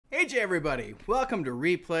AJ, everybody. Welcome to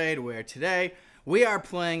Replayed, where today we are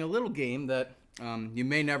playing a little game that you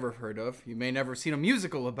may never have heard of. You may never have seen a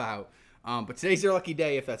musical about. But today's your lucky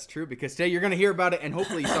day if that's true, because today you're going to hear about it and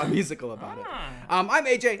hopefully you saw a musical about it. I'm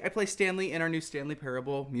AJ. I play Stanley in our new Stanley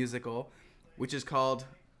Parable musical, which is called,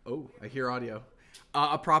 oh, I hear audio,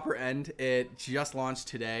 A Proper End. It just launched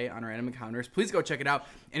today on Random Encounters. Please go check it out.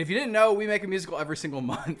 And if you didn't know, we make a musical every single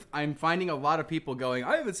month. I'm finding a lot of people going,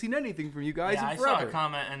 I haven't seen anything from you guys in forever. I saw a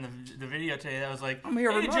comment in the video today that was like, I'm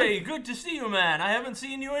here every AJ, month. Good to see you, man. I haven't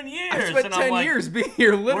seen you in years. I spent 10 years being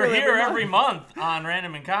here literally We're here every month on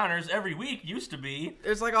Random Encounters. Every week used to be.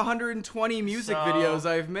 There's like 120 music videos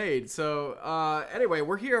I've made. So anyway,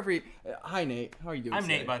 we're here every... Hi, Nate. How are you doing I'm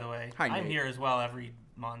today? Nate, by the way. Hi, Nate. I'm here as well every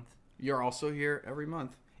month. You're also here every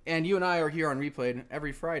month. And you and I are here on Replayed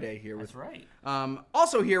every Friday here. That's right.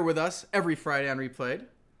 Also here with us every Friday on Replayed.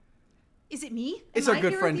 Is it me? It's Am our I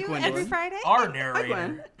good here friend with you Gwendolyn. every Friday? Our Hi, narrator.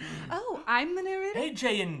 Gwen. Oh, I'm the narrator?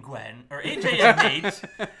 AJ and Gwen, or AJ and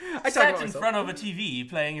Nate, sat in front of a TV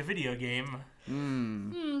playing a video game.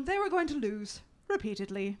 They were going to lose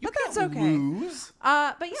repeatedly, but that's can't okay. Lose.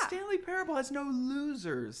 But yeah, Stanley Parable has no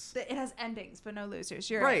losers. it has endings, but no losers.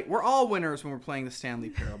 You're Right. We're all winners when we're playing the Stanley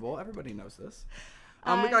Parable. Everybody knows this.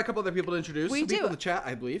 We got a couple other people to introduce. We Some people do. in the chat,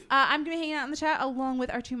 I believe. I'm going to be hanging out in the chat along with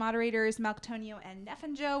our two moderators, Malctonio and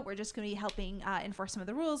Nefenjo. We're just going to be helping enforce some of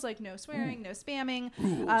the rules, like no swearing, no spamming,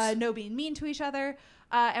 no being mean to each other.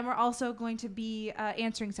 And we're also going to be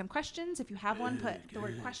answering some questions. If you have one, put the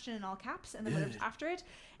word question in all caps and the letters after it.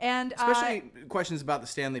 And Especially questions about the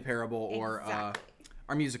Stanley Parable or Exactly.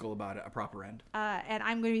 our musical about it, A Proper End. and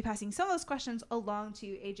I'm going to be passing some of those questions along to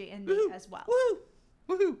AJ and Nate as well. Woo!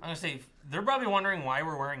 Woohoo! I'm gonna say they're probably wondering why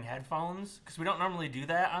we're wearing headphones because we don't normally do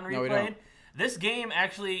that on Replayed. No, we don't. This game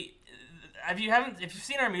actually, if you've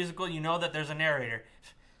seen our musical, you know that there's a narrator.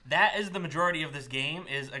 That is the majority of this game.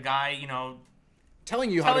 Is a guy, Telling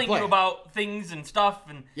you how to play. about things and stuff,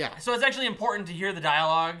 and Yeah. So it's actually important to hear the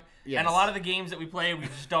dialogue. Yes. And a lot of the games that we play, we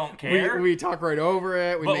just don't care. We talk right over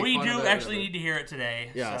it. But make we fun do of it, actually whatever. need to hear it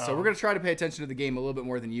today. Yeah, so we're going to try to pay attention to the game a little bit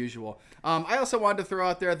more than usual. I also wanted to throw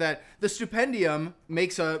out there that the Stupendium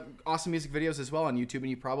makes awesome music videos as well on YouTube,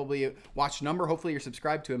 and you probably watch a number. Hopefully you're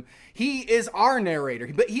subscribed to him. He is our narrator,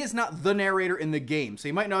 but he is not the narrator in the game. So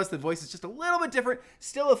you might notice the voice is just a little bit different.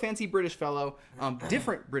 Still a fancy British fellow.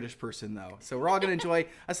 Different British person, though. So we're all going to enjoy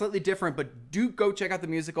a slightly different, but do go check out the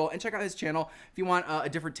musical and check out his channel if you want a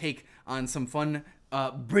different take on some fun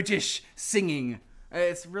British singing.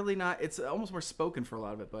 It's really not, it's almost more spoken for a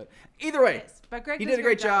lot of it, but either way, But Greg he does did a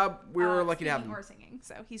great job. We were lucky to have singing him. or singing,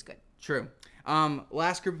 so he's good. True.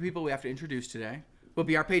 Last group of people we have to introduce today will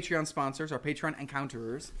be our Patreon sponsors, our Patreon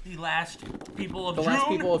encounterers. The last people of The June. last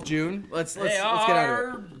people of June. Let's They get out of it.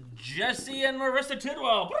 are Jesse and Marissa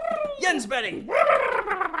Tidwell. Jens Betting.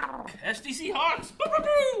 SDC Hawks.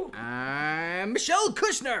 I'm Michelle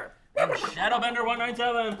Kushner. And Shadowbender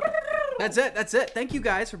 197. That's it. That's it. Thank you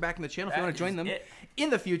guys for backing the channel. If you That want to join is them it. in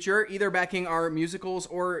the future, either backing our musicals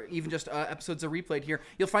or even just episodes of Replayed here,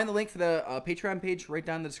 you'll find the link for the Patreon page right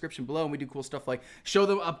down in the description below. And we do cool stuff like show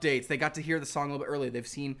them updates. They got to hear the song a little bit early. They've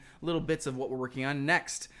seen little bits of what we're working on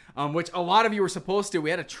next, which a lot of you were supposed to. We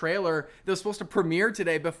had a trailer that was supposed to premiere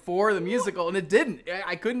today before the musical, and it didn't.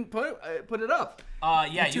 I couldn't put it up.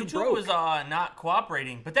 Yeah, YouTube YouTube was not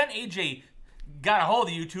cooperating. But then AJ got a hold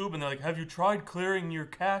of YouTube, and they're like, have you tried clearing your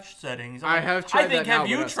cache settings? I have tried I think, that now, have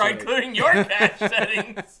you but that's tried too late. clearing your cache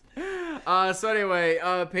settings? So anyway,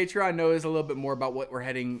 Patreon knows a little bit more about what we're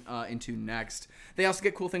heading into next. They also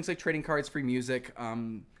get cool things like trading cards, free music,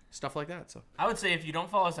 stuff like that. So I would say if you don't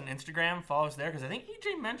follow us on Instagram, follow us there, because I think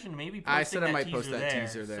AJ mentioned maybe posting I said I might teaser post that there.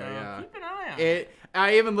 teaser there. So Yeah. keep an eye on it.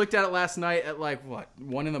 I even looked at it last night at like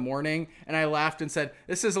 1 in the morning, and I laughed and said,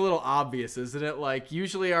 "This is a little obvious, isn't it? Like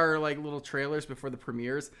usually our like little trailers before the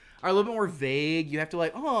premieres are a little bit more vague. You have to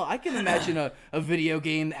like, oh, I can imagine a video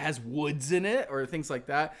game that has woods in it or things like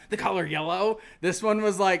that. The color yellow. This one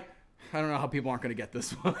was like, I don't know how people aren't going to get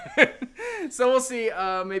this one. So we'll see.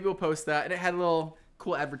 Maybe we'll post that, and it had a little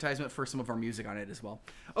cool advertisement for some of our music on it as well.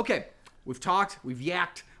 Okay, we've talked, we've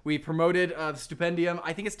yacked. We promoted the Stupendium.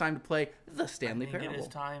 I think it's time to play the Stanley I think Parable. it is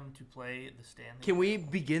time to play the Stanley. Can we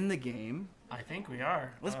begin the game? I think we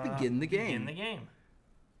are. Let's begin the game. Begin the game.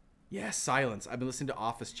 Yes, silence. I've been listening to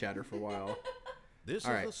Office Chatter for a while. This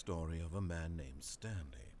All is right. the story of a man named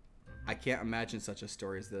Stanley. I can't imagine such a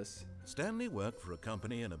story as this. Stanley worked for a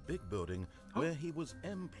company in a big building where he was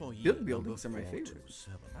employee Big number buildings are my favorite.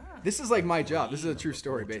 427. This is like my job. This is a true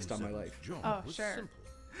story based on my life. Job Oh, was sure. simple.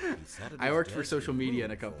 He sat at I his worked for desk social in media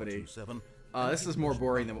room in a company. 427, This is more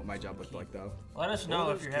boring than what my job looked like, though. Let us know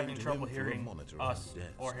Orders if you're came having to trouble him through a hearing monitor on us his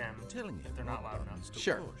desk, or him telling him if they're not what loud buttons enough. to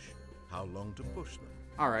Sure. push. how long to push them.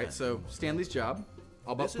 All right, so Stanley's job,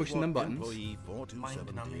 all about This is pushing what them buttons. Employee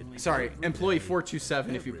 427 Mind-numbingly did Sorry, every employee day,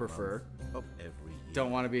 427 if you every prefer. month of every year.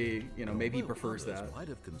 Don't want to be, you know, maybe he Although prefers others that. might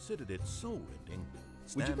have considered it soul-rending, Would you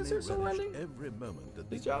Stanley consider soul-rending? relished every moment that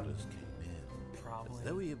the His job? orders came in. As Probably.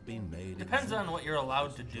 though he had been made Depends on what you're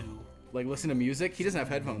allowed to do. Like listen to music. He doesn't have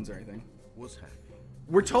headphones or anything. was happy.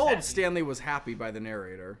 We're told happy. Stanley was happy by the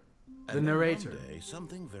narrator. The And then narrator. One day,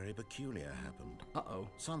 something very peculiar happened. Uh-oh.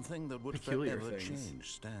 Something that would Peculiar forever things.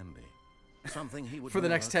 change Stanley. Something he would For the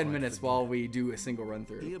never next 10 quite minutes forget. while we do a single run He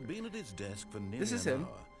through. had been at his desk for nearly This is an him.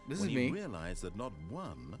 hour This when is he me. realized that not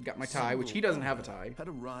one Got my tie, which he single doesn't have a order tie. had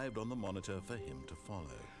arrived on the monitor for him to follow.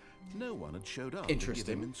 No one had showed up Interesting.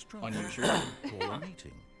 to give him instructions. Unusual. Call a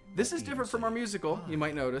meeting. This or is even different from say our musical, you might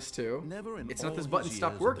goodbye. notice too. Never in It's not all this his button years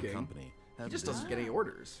stopped at the working. company He had just this- doesn't get any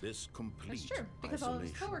orders. This complete That's true, because all of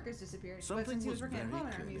his isolation. coworkers disappeared. But Something since he was was working at very home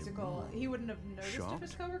in our clearly musical, wrong. he wouldn't have noticed if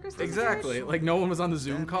his Shocked? coworkers disappeared. Exactly. Like no one was on the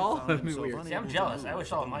Zoom Stanley call. found That'd be himself weird. See, I'm unable to jealous. I move wish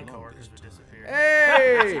for all the my longest coworkers would time. disappear.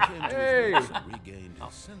 Hey! As he came to his Hey! office and regained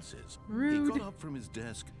his senses, Rude. he got up from his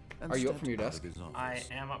desk and Are you up stepped from your out desk? of his I office.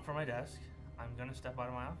 am up from my desk. I'm gonna step out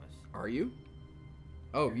of my office. Are you?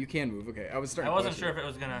 Oh, you can move. Okay, I was I starting. to wasn't question. sure if it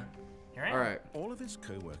was gonna. Here I am. All right. All of his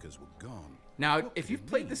co-workers were gone. Now, What if could you've it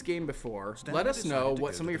played mean? this game before, Stanley let us decided know to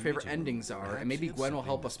what go some to of your the favorite meeting room. endings are, Perhaps and maybe he had Gwen will something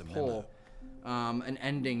help us Mr. pull an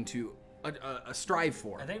ending to a strive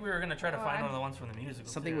for. I think we were gonna try to find I'm- one of the ones from the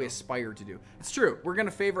musical. Something too. we aspire to do. It's true. We're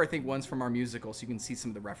gonna favor, I think, ones from our musical, so you can see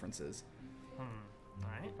some of the references. All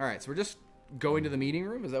right. All right, so we're just going to the meeting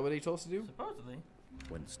room. Is that what he told us to do? Supposedly.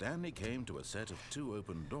 When Stanley came to a set of two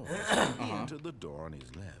open doors, he entered the door on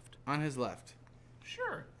his left. On his left.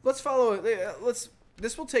 Sure. Let's follow. Let's.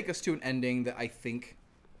 This will take us to an ending that I think.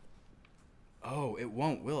 Oh, it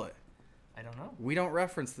won't, will it? I don't know. We don't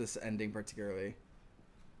reference this ending particularly.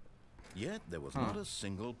 Yet there was not a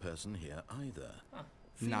single person here either.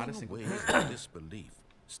 Not a Feeling single waves of disbelief,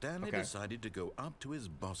 Stanley Okay. decided to go up to his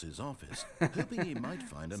boss's office, hoping he might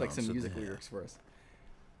find It's an like some answer music there. lyrics for us.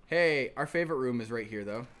 Hey, our favorite room is right here,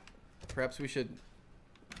 though. Perhaps we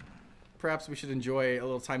should enjoy a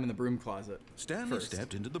little time in the broom closet. Stanley first.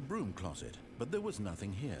 stepped into the broom closet, but there was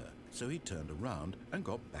nothing here, so he turned around and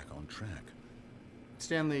got back on track.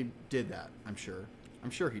 Stanley did that, I'm sure.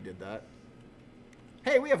 I'm sure he did that.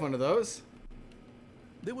 Hey, we have one of those.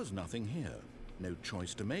 There was nothing here. No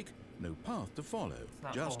choice to make, no path to follow.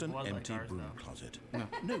 not Just full an of blood like empty ours, broom though. closet.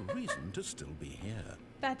 No reason to still be here.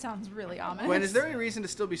 That sounds really ominous. Gwen, is there any reason to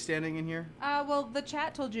still be standing in here? Well, the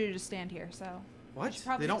chat told you to just stand here, so. What? should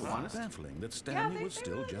probably They don't just- want us? Baffling that Yeah, Stanley they was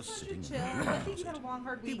still really just want sitting you in to the chill. broom I think you closet. had a long,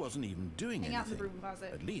 hard He week. wasn't even doing Hang out in the anything. broom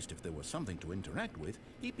closet. At least if there was something to interact with,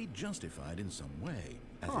 he'd be justified in some way.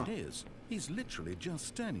 As Huh. it is, he's literally just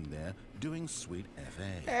standing there doing sweet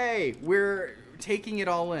FA. Hey, we're taking it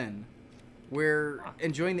all in. We're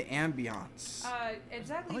enjoying the ambiance.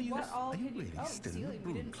 Exactly Are you- what all are you can really Oh, still in the Celia, we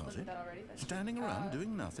broom didn't look closet? at that already. That's Standing around Uh,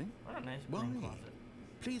 doing nothing? What a nice Why? broom closet.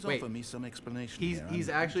 Please Wait. offer me some explanation. He's- here. he's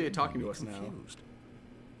I'm actually talking to genuinely us now. confused.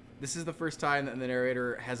 This is the first time that the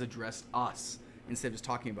narrator has addressed us instead of just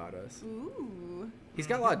talking about us. Ooh. He's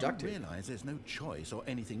got a lot of You duct tape. realize there's no choice or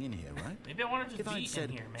anything in here, right? Maybe I want to just If be I'd in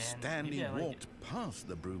said here, man. Stanley Maybe I like walked it. past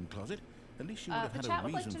the broom closet, at least you would have The had chat a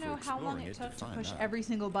would like reason to for know how long exploring it took to find push out. every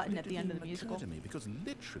single button But at it the end of the didn't even occur musical. to me because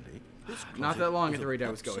literally this Not closet that long was at the a rate I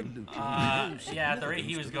was going. absolutely Yeah, at the never rate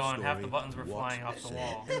he was to the going, half the story buttons were flying off the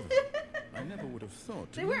wall. whatsoever. I never would have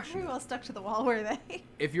thought to They weren't mention very it. well stuck to the wall, were they?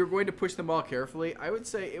 If you're going to push them all carefully, I would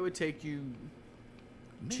say it would take you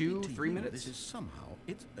Maybe 2, to 3 you minutes. This is somehow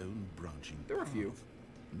its own branching There were a few. path.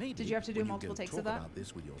 Maybe Did you have to do when multiple go takes talk of that? About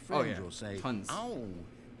this with your Oh, friends, yeah. you'll say, Tons. Oh,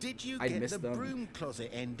 did you I get missed the them. broom closet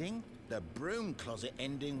ending? The broom closet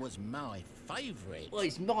ending was my favourite.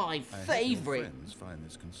 It's my I hope your favourite. friends find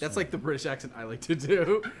this That's like the concerning. British accent I like to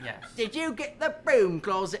do. Yes. Did you get the broom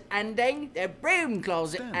closet ending? The broom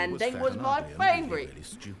closet Stanley ending fat was and my ugly and really, favourite. really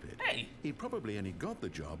stupid. Hey. He probably only got the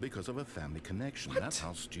job because of a family connection. That's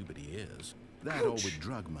how stupid he is. That or with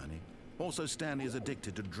drug money. Also, Stanley is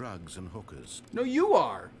addicted to drugs and hookers. No, you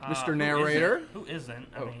are, Mr. Who Narrator. isn't? Who isn't?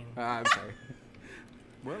 I Oh, mean, I'm sorry.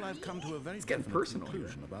 Well, I've come to a very getting definite personal here.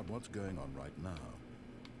 conclusion about what's going on right now.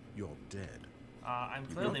 You're dead. I'm You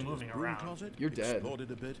clearly got to moving his broom around. Closet, You're dead. explored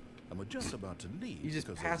it a bit, and we're just about to leave. You just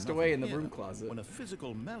because passed there's away in nothing the broom here closet. When a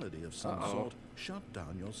physical malady of some Uh-oh. sort shut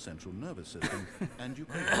down your central nervous system, and you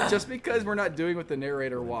couldn't. Just because we're not doing what the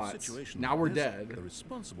narrator In a wants, situation now like we're this, dead. The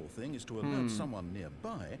responsible thing is to alert someone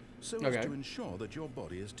nearby so Okay. as to ensure that your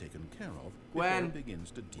body is taken care of Gwen, before it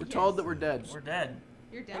begins to We're decompose. told that we're dead. We're dead.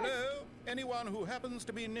 You're dead. Hello? Anyone who happens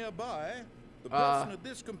to be nearby? The Uh, person at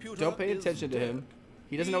this computer Don't pay is attention to dead. him.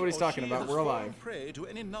 He doesn't know what he's talking about. We're alive. Prey to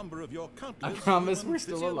any number of your I promise we're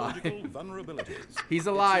still alive. He's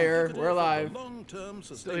a liar. We're alive.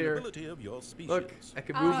 Still here. Look, I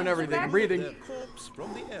can move and everything. I'm breathing. Their corpse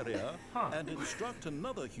from the area and instruct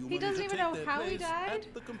another human He doesn't to even take know their how he place died?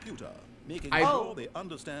 at the computer, making I- sure they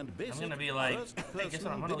understand basic I'm gonna be like, hey, guess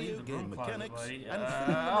what? I'm gonna video leave the broom game closet, mechanics buddy. and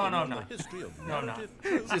Oh, no, I'm the not. history of No, I'm narrative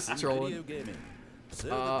not. prose Just in trolling. video gaming. So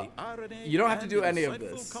that the irony you don't have to and do any of insightful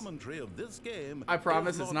this. commentary of this game I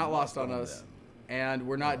promise is it's not lost on us. them. And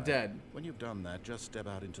we're not Alright, dead. When you've done that, just step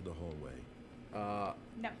out into the hallway.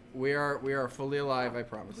 No. We are fully alive, I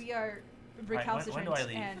promise. We are when do recalcitrant I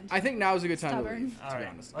leave? and I think now is a good time Stubborn. to leave, to be Alright,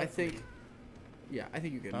 honest. I let's think leave. yeah, I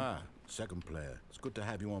think you can. Second player. It's good to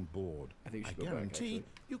have you on board. I think you should go back, guarantee actually.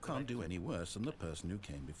 you can't do any worse than the person who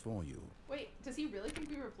came before you. Wait, does he really think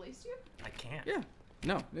we replaced you? I can't. Yeah.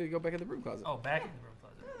 No, you go back in the broom closet. Oh, back in the room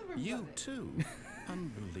closet. You too.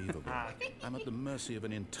 Unbelievable. Okay. I'm at the mercy of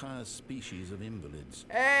an entire species of invalids.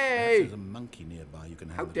 Hey! Perhaps there's a monkey nearby you can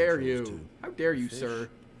How hand the dare controls you? to. How dare you, Fish, sir?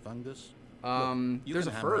 Fungus. There's There's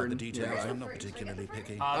a hammer out fern. the details. nearby. I'm not particularly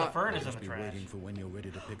picky. The fern is in Just the be trash. waiting for when you're ready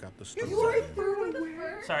to pick up the stuff.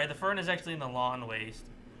 Sorry, the fern is actually in the lawn waste.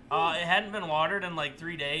 It hadn't been watered in like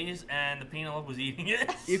 3 days, and the peanut was eating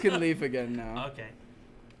it. You can leave again now. Okay.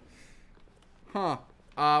 Huh.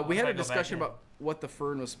 We if had I a go back discussion in? about what the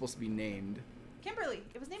fern was supposed to be named. Kimberly.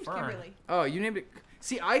 It was named Fern. Kimberly. Oh, you named it.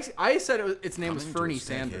 See, I said its name was Coming to Fernie a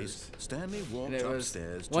staircase, Sanders. Stanley walked And it was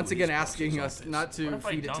upstairs to once his again boss's asking us office. not to What if I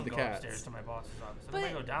feed it to don't the go cats. upstairs to my boss's office? What But if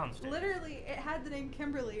I go downstairs? literally, it had the name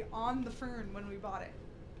Kimberly on the fern when we bought it.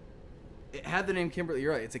 It had the name Kimberly.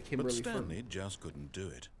 You're right. It's a But Kimberly fern. Stanley just couldn't do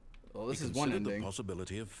it. Well, this He is one considered ending. the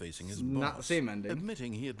possibility of facing his Not boss, the same ending.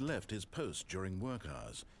 admitting he had left his post during work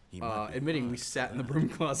hours. He might be Admitting we fired sat in the for broom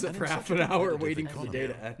that. closet And for in half such an a hour competitive waiting for the day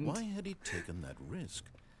to economy, end. Why had he taken that risk?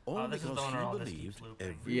 All this is because the one where all he this keeps believed looping.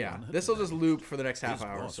 everyone Yeah, had this will left. just loop for the next half His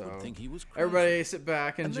hour or boss so. would think he was crazy. Everybody sit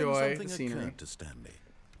back, And then enjoy something the scenery. occurred to Stanley.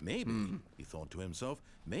 Maybe, he thought to himself,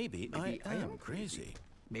 maybe I am crazy.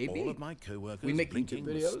 Maybe. All of my coworkers We make YouTube blinking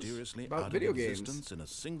videos mysteriously about out video of games. existence in a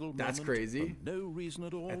single That's moment crazy. for no reason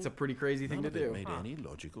at all. That's a pretty crazy thing None to of it do. made any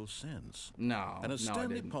logical sense. No, And as no, I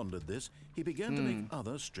Stanley didn't. pondered this, he began to make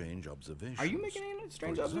other strange observations. Are you making any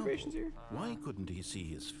strange For example, observations here? Why couldn't he see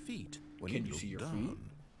his feet when Can he you looked see your down? feet?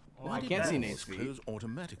 Why I did can't see doors Nate's feet. close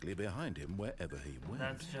automatically behind him wherever he went?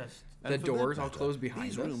 That's just. And The for that doors all matter, close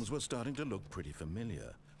behind these us? rooms were starting to look pretty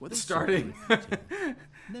familiar. Were they Starting.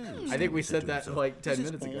 No, I think we Stanley said to that himself, like 10 "This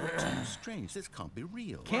is minutes ago. all too strange. This can't be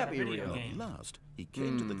real. Can't be video real. game. At last, he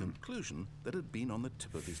came to the conclusion that had been on the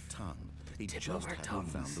tip of his tongue. He tip just of our hadn't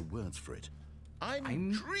tongues. found the words for it. I'm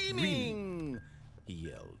I'm dreaming, he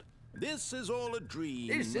yelled. This is all a dream.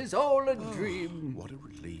 This is all a dream. What a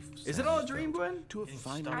relief. Is it all a Stanley dream, felt, Gwen? To have Being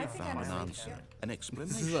finally stuck. I think found I an know. answer, an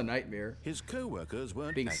explanation. This is a nightmare. His co-workers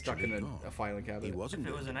weren't Being stuck in actually a gone. filing cabinet. He wasn't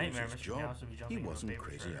If it was going a to lose nightmare, his Mr. job. Mouse would be jumping He in a wasn't paper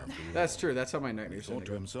crazy shredder. after all. That's true. That's how my He nightmares thought tend to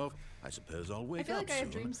to go. himself, I suppose I'll wake I feel up like I have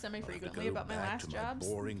soon. dreams I'll semi-frequently go about my back last to jobs,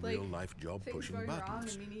 my boring like, real-life job things pushing going wrong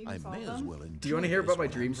buttons. and me needing I to solve may as them. well enjoy Do you want to hear this about my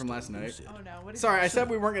while dream I'm from last still night? lucid. Oh no, what is Sorry, I it? said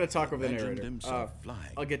we weren't going to talk over the Imagined narrator. himself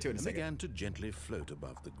flying I'll get to it in a and second. began to gently float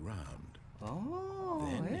above the ground. Oh,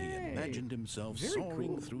 Then he hey. imagined himself Very soaring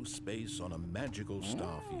cool. through space on a magical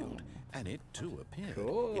starfield, and it too appeared.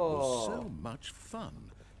 Cool. It was so much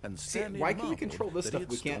fun. And See, Stanley why can we marveled control this that stuff? he had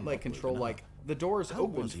We can't still like not control woken like up. the doors How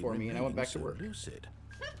opened was he for me and I went remaining back to so work. lucid?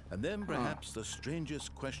 And then perhaps the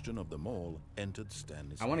strangest question of them all entered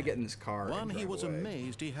Stanley's I want to head. get in this car. One, and he drive was away.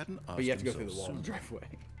 amazed he hadn't asked But you have to go through himself the wall and sooner. drive away.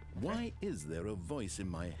 Why is there a voice in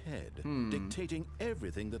my head dictating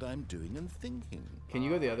everything that I'm doing and thinking? Can you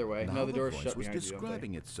go the other way? Now No, the door's voice shut was behind you. don't they?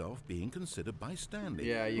 describing itself being considered by Stanley.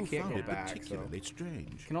 Yeah, you who can't found go it back, so- particularly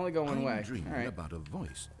strange. Can only go one I'm way. dreaming All right. about a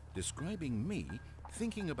voice describing me,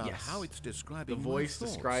 thinking about Yes. how it's describing The my voice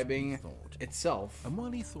thoughts, describing he thought. itself. And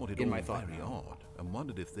while he thought it in all my thought very now. odd and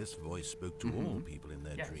wondered if this voice spoke to all people in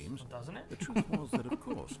their Yes, dreams, doesn't it? the truth was that, of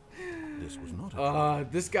course, this was not a dream.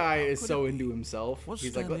 This guy is could so it into be? himself. Was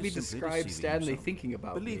He's like, let Stanley me simply describe deceiving Stanley himself, thinking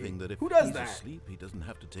about believing me. that if Who does he's that? asleep, he doesn't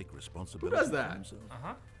have to take responsibility does for that? himself.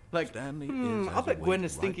 Like, Stanley is I'll as bet Gwen awake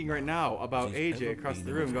is thinking right now about he's AJ ever across been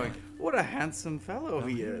the in room his going, life. what a handsome fellow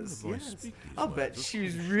he hearing the is. voice Yes. speak these I'll bet words, of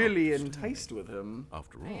she's course, really shocked Stanley. enticed with him.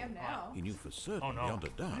 After all, I am now. he knew for certain, Oh, no. beyond a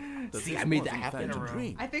doubt, that See, this I made was that in happen. fact In a a row.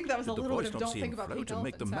 dream. I think that was a Did the little voice bit of not don't see think him about float Pete and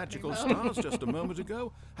make the Elephant's magical happening, stars just a moment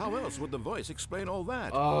ago? How else would the voice explain all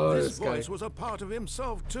that? Oh, this this guy. voice was a part of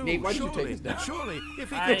himself too. Nate, why did you surely, take this down? surely, if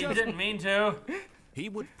he I could just, didn't mean to. he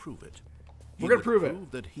would prove it. We're He gonna would prove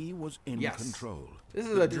it. that he was in Yes. control. This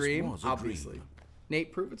is that a dream, was a obviously. dream.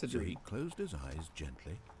 Nate, prove it's a So he dream. closed his eyes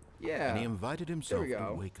gently, Yeah. and he invited himself we to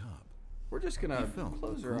go. wake up. We're just He gonna felt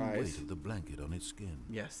close the our cool weight eyes. of the blanket on his skin.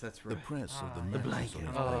 Yes, that's The right. press of the yeah. mattress on his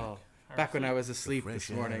Oh, back. back when I was The asleep fresh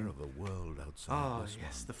this morning. air of the world outside Oh was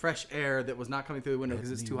yes, one. the fresh air that was not coming through the window Let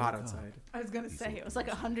because it's me too hot wake up. outside. I was gonna say it was like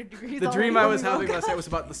 100 degrees. The dream I already was when we having woke last night up. was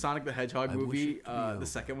about the Sonic the Hedgehog I wish movie, it could be the over.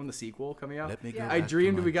 second one, the sequel coming out. Let me go Yeah. I back to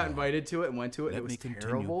dreamed my we got car. invited to it and went to it. And Let it was me continue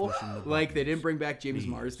terrible. pushing the Like they didn't buttons. bring back James Please.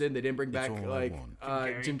 Marsden. They didn't bring It's back all I like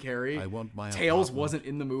want. Jim Carrey. I want my Tails apartment wasn't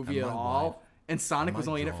in the movie and at my all. wife And Sonic and was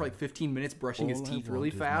my only in it for job. like 15 minutes brushing his All I teeth want really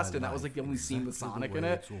is my fast, and that was like the life only scene with exactly the Sonic way in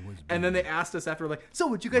it. it's always And then been. they asked us after, like, so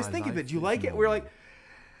what'd you guys My think of it? life Do you is like it? We were like,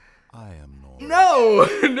 I am normal.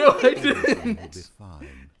 no, no, I Everything will didn't. be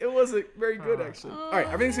fine. It wasn't very good actually. All right,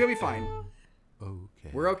 everything's gonna be fine. Okay.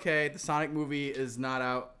 We're okay. The Sonic movie is not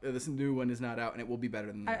out. This new one is not out, and it will be better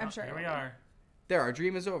than that. I'm sure. Here it we will be. are. There, our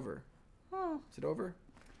dream is over. Oh. Is it over?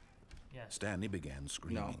 Yes. Stanley began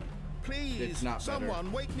screaming. No. Please, It's not better.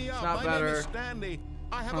 someone wake me up. not My name is better. Stanley.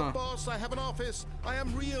 I have a boss. I have an office. I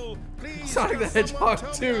am real. Please. Sonic the someone Hedgehog tell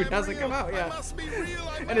me 2 I'm hasn't real. come out yet. I must be real.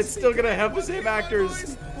 I And must it's still be gonna real. have the What's same in my actors.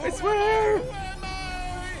 voice? I Who swear. am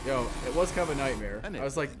I? Yo, it was kind of a nightmare. And I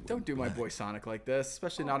was like, everything don't went do my black. boy Sonic like this,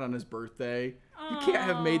 especially not on his birthday. You can't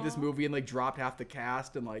have made this movie and like dropped half the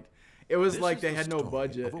cast and like it was This like is they the had no story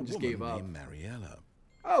budget of a and just woman gave up. named Mariella.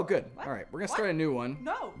 Oh, good. All right, we're gonna start a new one.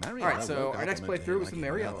 No. Mariella All right, so woke our up next on a day playthrough was like with any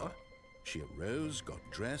Mariella. other. She arose, got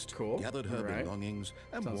dressed, Cool. gathered her All right. belongings,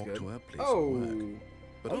 and Sounds walked good. to her place Oh. of work.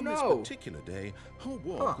 But Oh, on no. this particular day, her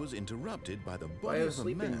walk Huh. was interrupted by the By body a of a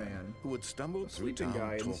sleeping man, man. who had stumbled through sleeping guy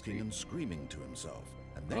town in the talking street. and screaming to himself,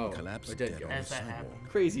 and then Oh, a collapsed dead dead guy. on the As that sidewalk. happened.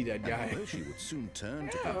 Crazy dead And guy. although she would soon turn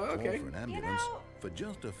to Yeah, call okay. for an ambulance, know- for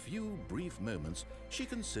just a few brief moments, she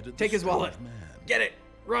considered Take the his wallet. strange man. Get it.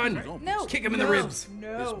 Run. It was No. obvious Kick him in the no, ribs. this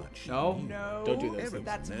No. much she No? knew. No. Don't do those Everyone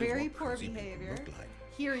That's knows very what poor crazy people behavior. look like.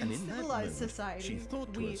 Here in And in that civilized moment, society, she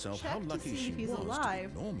thought to we herself check how to lucky see she if he's was to be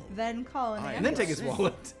alive, normal. then call an I And then ambulance, take his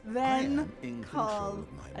Ambulance. wallet. then am in call control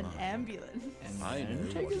of my an mind. ambulance. I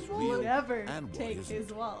know take what his is wallet. real Never and what take isn't.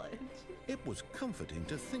 his wallet. It was comforting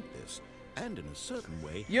to think this, and in a certain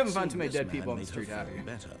way, You haven't found too seeing many this dead man people on the made her street, have feel you?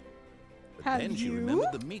 Better. But Have then she you?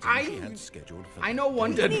 remembered the meeting I- she had scheduled for I that know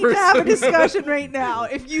one day. dead We need to have a person. discussion right now.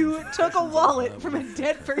 If you took a wallet from a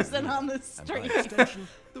dead person on the And by street, extension,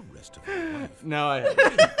 the rest of her life. No, I. She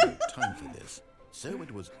had no time for this, so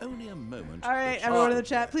it was only a moment. all right, that she everyone in the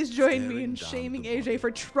stood chat, there, please join me staring in down shaming the AJ body.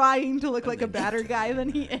 for trying to look And like a then she badder turned guy to than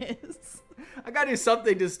he me. is. I gotta do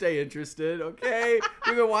something to stay interested, okay?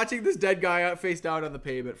 We've been watching this dead guy out face down on the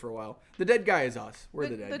pavement for a while. The dead guy is us. We're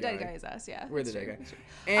the, dead guy. The dead guy is us, yeah. We're the that's dead true, guy. that's true.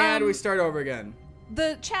 And we Um, start over again.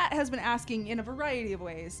 The chat has been asking in a variety of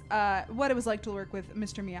ways what it was like to work with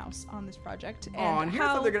Mr. Meows on this project. And Oh, and here I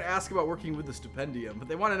how thought they're gonna ask about working with the stipendium, but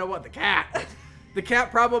they want to know what the cat. The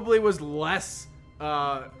cat probably was less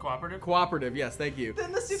Cooperative? cooperative. Yes, thank you.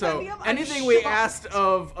 Then the So stipendium? I'm anything we shocked. asked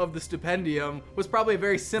of the stipendium was probably a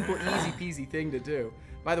very simple, easy peasy thing to do.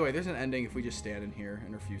 By the way, there's an ending if we just stand in here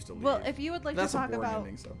and refuse to leave. Well, if you would like That's to a talk boring about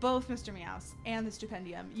ending, so. both Mr. Meows and the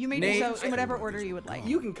stipendium, you may Nate, do so in whatever order you would like.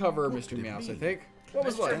 You can cover What Mr. did it Meows, I mean? think. What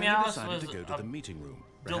was Mr. what? Meow- Mouse Stanley decided was to go to a the meeting room.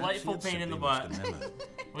 Perhaps delightful he had pain in the simply missed butt. a memo.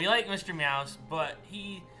 We like Mr. Meows, but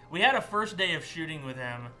we had a first day of shooting with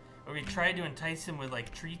him where we tried to entice him with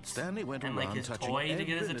like treats Stanley went and around like his touching toy to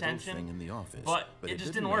get his every little attention. thing in the office, but it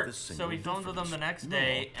just didn't make work. a So single we filmed with him the difference, next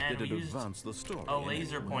day, nor and did we it used advance the story a in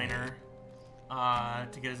laser any way. pointer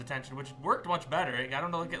to get his attention, which worked much better. It got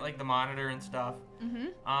him to look at like the monitor and stuff.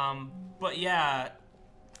 But yeah,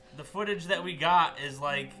 the footage that we got is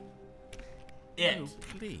like it. No,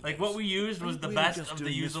 please. Like what we used was Are the you best just of the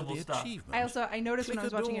doing this for usable the stuff. achievement? I noticed when I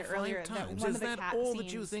was Click a watching it door earlier 5 that times. one Is of the that cat all that you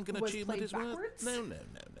scenes think an was achievement played is worth? backwards. No.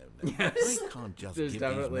 Yes. I can't just There's give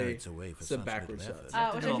definitely these notes away for some such backward little shots.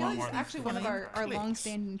 effort. Which do I a feel lot like more is than actually one of our clicks.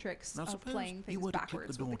 long-standing tricks Now of suppose playing you things were to click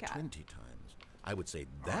backwards the with door the cat. 20 times. I would say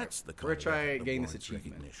that's the We're kind gonna of try effort that getting this warrants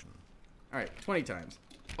achievement. recognition. All right, 20 times.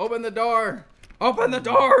 Open the door! Open the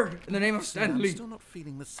door! In the name of See, I'm Stanley! still not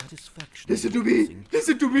feeling the satisfaction. Listen of to me! using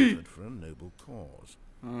Listen to me! effort for a noble cause.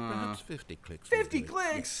 Perhaps 50 clicks. 50 will do it.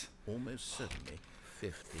 clicks! Yes, almost certainly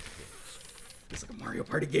 50 clicks. It's like a Mario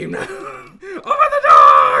Party game now. Open the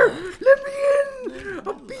door! Let me in!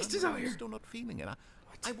 A beast is out I'm here. still not feeling it.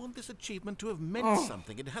 I want this achievement to have meant Oh.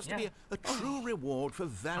 something. It has to Yeah. be a true reward for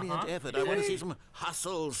valiant effort. I Yeah. want to see some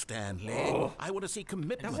hustle, Stanley. I want to see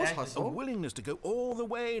commitment, was a hustle. willingness to go all the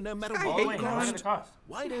way, no matter I All what the hate way, it no matter the costs. cost.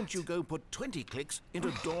 Why don't you go put 20 clicks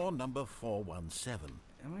into door number 417?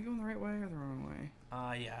 Am I going the right way or the wrong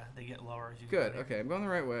way? Yeah, they get lower as you Good, go. okay, I'm going the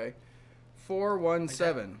right way.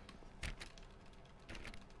 417.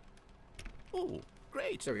 Oh,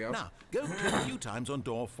 great. There we go. Now, go click a few times on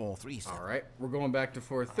door 437. Alright, we're going back to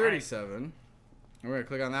 437. We're gonna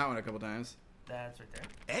click on that one a couple times. That's right there.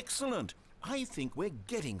 Excellent. I think we're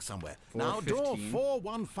getting somewhere. Now, door 415.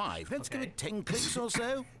 415. Let's give Okay. it 10 clicks or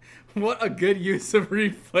so. What a good use of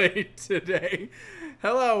replay today.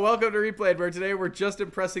 Hello, welcome to Replayed, where today we're just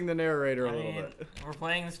impressing the narrator a little bit. We're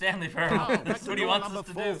playing the Stanley Oh, Parable. back That's to what he door wants number us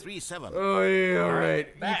to do. 437. Oh yeah, all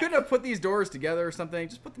right. back. You couldn't have put these doors together or something.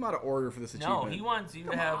 Just put them out of order for this achievement. No, he wants you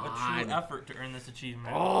to have a on. true effort to earn this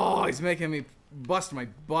achievement. Oh, he's making me bust my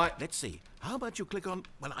butt. Let's see. How about you click on,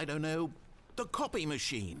 well, I don't know, the copy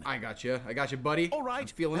machine? I got you, buddy. All right, I'm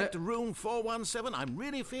feeling back it. to room 417. I'm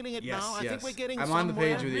really feeling it Yes, now. I think yes. we're getting I'm somewhere. on the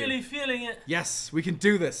page with you. Really feeling it. Yes, we can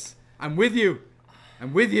do this. I'm with you.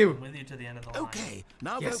 I'm with you. With you to the end of the line. Okay,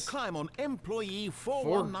 now Yes. go climb on employee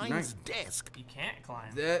 419's desk. You can't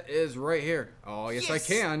climb. That is right here. Oh, yes, I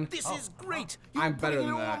can. This is great. You're I'm better putting than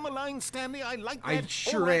it all that. on the line, Stanley. I like I that.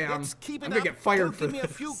 sure All right, am. Let's keep it I'm gonna up. get fired Go for give me a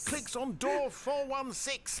few this. clicks on door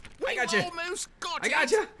 416. I got We've you. almost got I got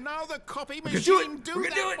it. you. Now the copy gonna do it. machine. We're Do gonna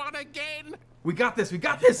do that it. one again. We got this. We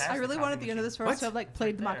got this. I really wanted the end of this for What? us to have like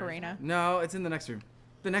played the there. Macarena. No, it's in the next room.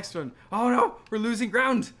 The next one. Oh no, we're losing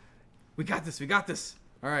ground. We got this. We got this.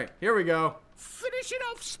 All right, here we go. Finish it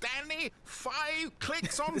off, Stanley. 5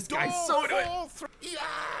 clicks on This door guy's so into it. 4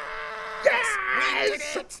 Yes! We did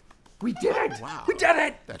it. We did it. Wow. We did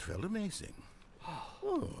it. That felt amazing.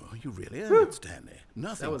 Oh, you really earned it, Stanley.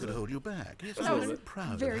 Nothing was could a- hold you back. Yes, was I'm a- very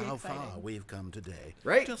proud very of how exciting. far we've come today.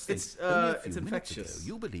 Right? Just think, It's, only a it's few minutes infectious. ago,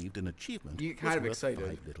 you believed an achievement You was kind of worth excited.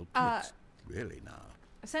 5 little clicks. Really now.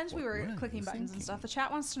 Since we What were were clicking you buttons and thinking? stuff, the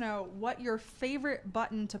chat wants to know what your favorite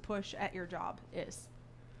button to push at your job is.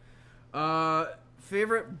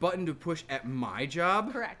 Favorite button to push at my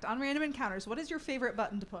job? Correct. On random encounters, what is your favorite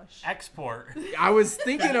button to push? Export. I was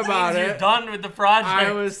thinking about You're it. done with the project.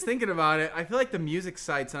 I was thinking about it. I feel like the music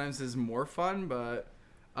side sometimes is more fun, but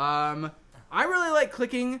I really like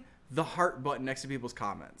clicking the heart button next to people's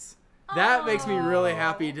comments. That makes me really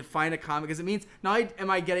happy to find a comment because it means not only am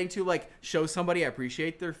I getting to like show somebody I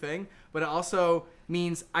appreciate their thing, but it also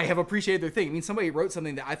means I have appreciated their thing. It means somebody wrote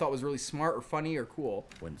something that I thought was really smart or funny or cool.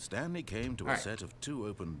 When Stanley came to a All right. set of 2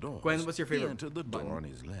 open doors, Gwen, what's your favorite he entered the door button? on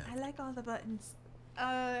his left. I like all the buttons.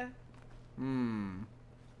 I don't.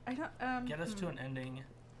 Get us to an ending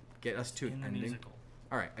Get us to in an the ending. musical.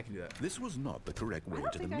 All right, I can do that. This was not the correct way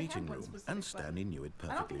don't to the think I meeting have one room, specific and button. Stanley knew it I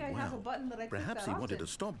don't perfectly think I well. have a button that I click Perhaps that he wanted often.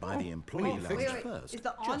 to stop by the we employee need to lounge fix it. first, Is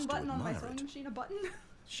the on just to button on my admire sewing it. machine a button?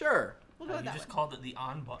 Sure. We'll go You with that just one. called it the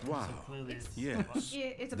on button. Wow. So clearly it's Yes, Yeah,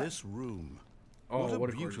 it's a button. this room. Oh, what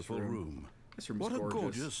a gorgeous beautiful room. This room's What a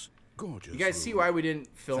gorgeous. gorgeous You guys see room. why we didn't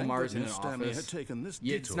film Thank ours in an goodness Stanley office? had taken this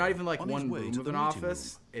Yeah, it's detour not even like on his one way room to of the an meeting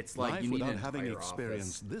office. room. It's like Life you need without an having entire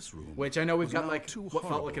experienced office. this room Which I know we've was got now like too what felt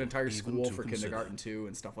like an horrible entire even school to for consider. kindergarten too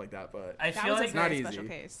and stuff like that. But I That feel was like a very not easy. special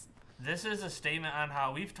case. this is a statement on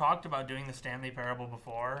how we've talked about doing the Stanley Parable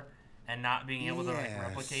before and not being able to like Yes,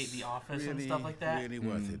 replicate the office and really, stuff like that. Really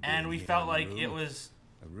worth it And being we here felt in a like room. it was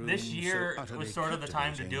A room this so year utterly was sort of the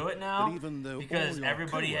time to do it now that even though because all your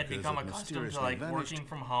everybody had coworkers become had accustomed to mysteriously like vanished, working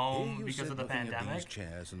from here home you because sit of the looking at these pandemic.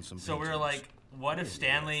 chairs and some So we were paintings. like, what if Really worth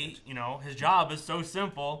Stanley, it. you know, his job is so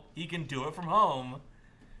simple, he can do it from home.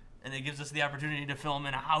 And it gives us the opportunity to film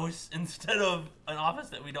in a house instead of an office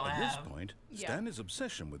that we don't At have. this point, Yeah. Stanley's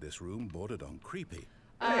obsession with this room bordered on creepy.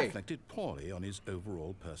 Hey. It reflected poorly on his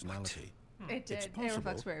overall personality. It did. It's It possible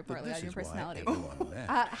reflects very that poorly this on your is why personality. everyone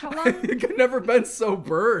left. How long? I've never been so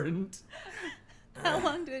burned. How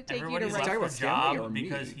long did it take you to Everybody's write? left Talking the about Stanley or job me?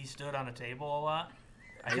 because he stood on a table a lot.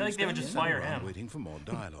 I feel like they would just Stanley fire sat around him. waiting for more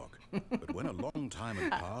dialogue. But when a long time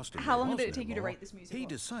had passed and how there long was did it no take you to more, write this musical? He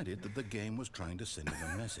decided that the game was trying to send him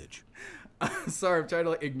a message. Sorry, I'm trying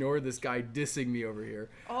to like ignore this guy dissing me over here.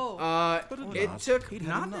 Oh. But at It last, took he'd had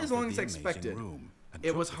not enough as of long the as I amazing expected. room and It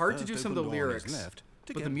took was the hard to first do some of the open door on his lyrics, left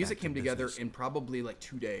to put the get music back to came together business. in probably like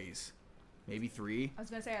 2 days, maybe 3. I was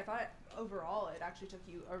gonna say I thought overall it actually took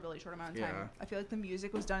you a really short amount of time. Yeah. I feel like the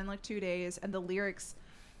music was done in like 2 days, and the lyrics,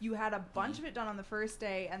 you had a bunch of it done on the first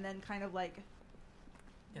day, and then kind of like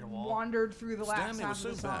Hit a wall. wandered through the last Stanley half was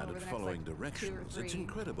of so the song bad over at the next following like 2 or directions. 3. It's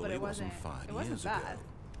incredible but it it wasn't wasn't. 5 It wasn't years bad. ago.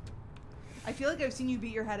 I feel like I've seen you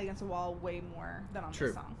beat your head against a wall way more than on True.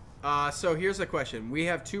 this song. So here's the question. We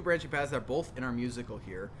have 2 branching paths that are both in our musical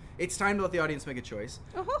here. It's time to let the audience make a choice.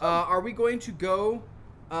 Are we going to go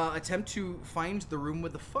attempt to find the room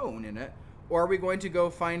with the phone in it, or are we going to go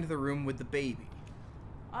find the room with the baby?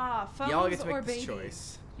 Phones Y'all get to or make this babies.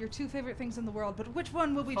 choice. Your 2 favorite things in the world, but which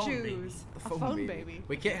one will we Phone choose? baby. The A phone baby.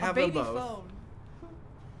 We can't A have baby them both. phone.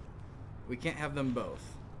 We can't have them both.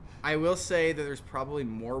 I will say that there's probably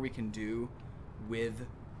more we can do with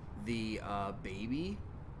the baby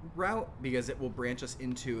route because it will branch us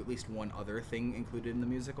into at least one other thing included in the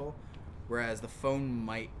musical. whereas the phone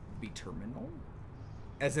might be terminal.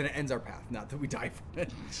 As in it ends our path, not that we die from it.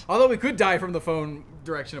 Although we could die from the phone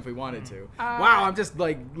direction if we wanted to. Wow, I'm just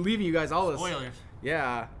like leaving you guys all this. Spoilers.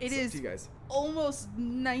 Yeah. It it's up is to you guys. almost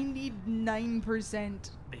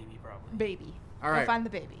 99% Baby, probably. baby. All right. Go find the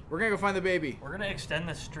baby. We're gonna go find the baby. We're gonna extend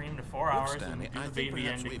the stream to 4 hours Stanley, and do I the think baby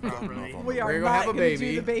perhaps ending we've gotten properly. off on We the are We're gonna not have a going to baby.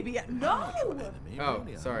 do the baby yet. No! Oh,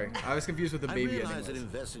 Really are. sorry. I was confused with the I baby realize ending. that was.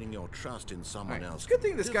 investing your trust in someone Alright, else. it's a good can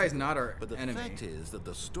thing be this guy's not difficult, our but the enemy. fact is that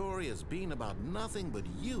the story has been about nothing but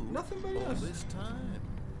you. Nothing but all us. this time.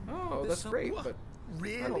 Oh, There's that's some- great, what? but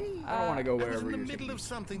Really? I don't want to go I was wherever in the you're middle taking of me.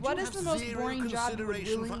 something. What Do you is have the most zero boring job you would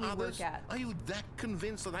consideration for willingly work others? at? Are you that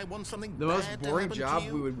convinced that I want something The most bad to boring happen job to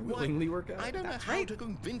you? we would Why, willingly work at? I don't know That's how right. to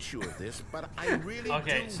convince you of this, but I really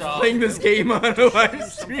Okay, do. so- Playing this game on a live Something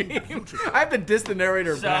stream. beautiful. I have to diss the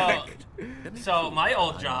narrator So, back. so my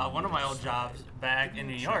old job, one of my old jobs back in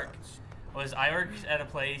New York, was I worked at a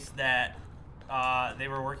place that they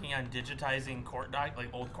were working on digitizing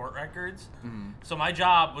old court records. So my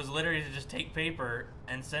job was literally to just take paper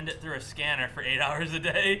and send it through a scanner for 8 hours a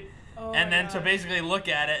day, and then to basically look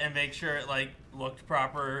at it and make sure it looked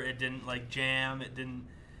proper. It didn't jam. It didn't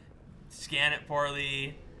scan it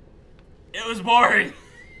poorly. It was boring.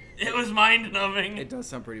 It was mind-numbing. It does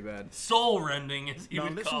sound pretty bad. Soul-rending, as you Now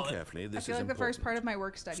would listen call it. carefully. I This feel is like the first important. part of my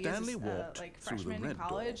work study Stanley as walked like through the freshman in red door.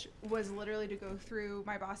 college was literally to go through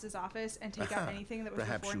my boss's office and take out anything that was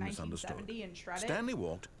Perhaps before you misunderstood. 1970 and shred it. Stanley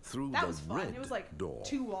walked through That the was fun. red It was like door.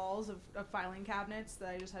 2 walls of filing cabinets that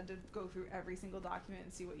I just had to go through every single document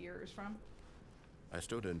and see what year it was from. I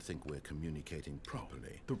still don't think we're communicating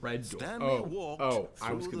properly. The red door. Stanley walked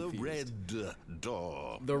I was through the confused. red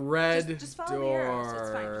door. The red Just follow the arrows, it's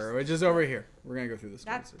fine. door, which is over here. We're gonna go through this.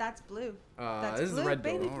 That's blue. That's this is the blue, red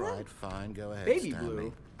door. baby All blue. right, fine, go ahead, Baby Stanley. blue.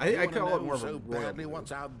 You I wanna call it know more of a so royal badly blue.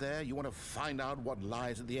 what's out there. You want to find out what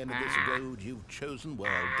lies at the end of this road you've chosen. Well,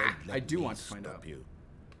 don't let I do me want to find stop out. you.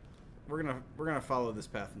 We're gonna follow this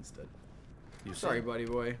path instead. You Sorry, see, buddy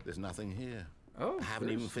boy. There's nothing here. Oh, I haven't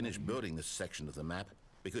there's even finished building this section of the map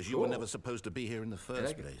because you Cool. were never supposed to be here in the first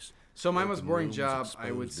like it. place. So my most Open boring rooms, job,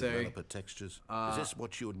 I would exposed say, developer textures. Is this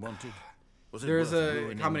what you had wanted? Was it There's worth a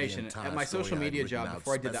ruining the combination. entire At my story social I'd media written job, out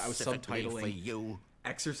before I did that, I was specifically for subtitling you?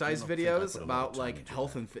 exercise I don't think I videos put a lot about of time like into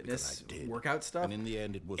health that, and because fitness I did. workout stuff. And in the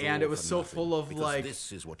end, it was And all it was for so nothing, full of, because like-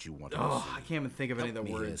 this is what you wanted Oh, to see. I can't even think of any of the Help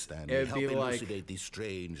me here, words. Stanley. It would Help be like, elucidate these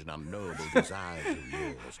strange and unknowable desires of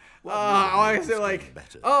yours. What I movement say is like, getting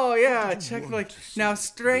better? oh yeah, What do you check want like to see? now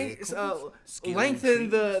strength, Vehicles? Skill lengthen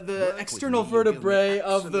trees? the Work with external me, you give me vertebrae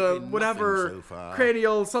of the absolutely whatever nothing so far.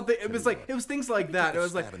 cranial something. It Tell was you like what, it was things like that. It a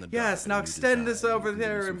was like stab in the yes, dark now and you extend this desire, over you give me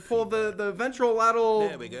there some and pull feedback. the ventrolateral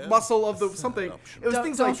There we go. muscle of the A third something. option. It was Don't-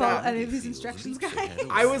 things don't like follow that. any of these Feels instructions, leaps guys. ahead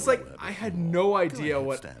of I was like, everywhere I had before. no Go idea ahead,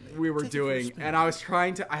 what Stanley. we were Take it for a doing, spin. and I was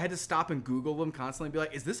trying to. I had to stop and Google them constantly, and be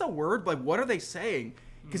like, "Is this a word? Like, what are they saying?"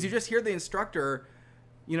 Because you just hear the instructor,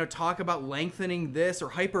 talk about lengthening this or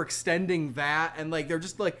hyperextending that, and like they're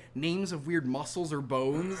just like names of weird muscles or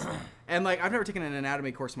bones, and like I've never taken an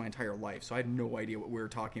anatomy course in my entire life, so I had no idea what we were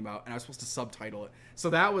talking about, and I was supposed to subtitle it. So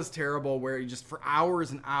that was terrible. Where you just for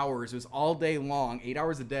hours and hours, it was all day long, 8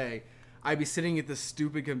 hours a day. I'd be sitting at this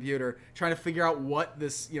stupid computer trying to figure out what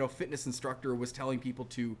this, fitness instructor was telling people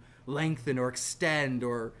to lengthen or extend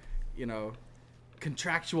or,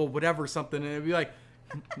 contractual whatever something. And it'd be like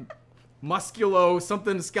musculo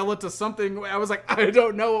something, skeletal something. I was like, I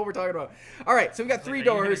don't know what we're talking about. All right, so we got 3 Are you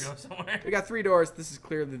gonna doors. go somewhere? We got 3 doors. This is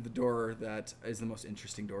clearly the door that is the most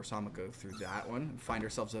interesting door. So I'm going to go through that one and find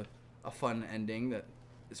ourselves a fun ending that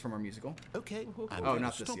is from our musical. Okay, I'm Oh, going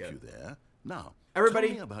not to this stop yet. you there. Now, Everybody,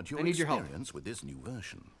 tell me about your I need your help. experience with this new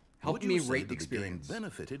version. Help Would you me say rate the that the experience. game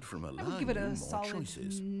benefited from would allowing give it you a more solid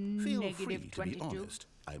choices? Feel free to be -22. honest.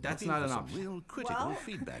 I'm That's looking not for an some option. real critical Well,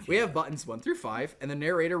 feedback. We here. have buttons 1 through 5, and the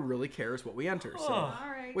narrator really cares what we enter. So, Oh. All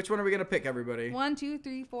right. which one are we gonna pick, everybody? 1, 2,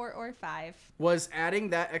 3, 4, or 5. Was adding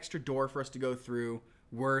that extra door for us to go through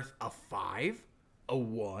worth a 5, a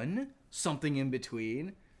 1, something in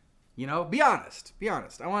between? Be honest. Be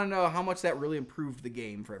honest. I want to know how much that really improved the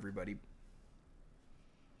game for everybody.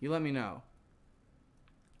 You let me know.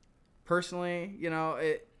 Personally,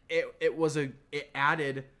 it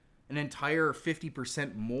added an entire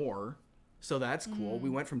 50% more, so that's cool. We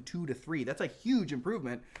went from 2 to 3. That's a huge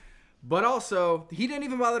improvement. But also, he didn't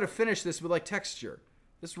even bother to finish this with texture.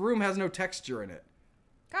 This room has no texture in it.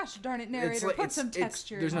 Gosh darn it, narrator, like- put some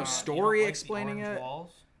texture. there's in no it. story You don't like the explaining orange it.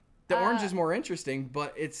 walls? The orange is more interesting,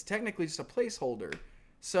 but it's technically just a placeholder.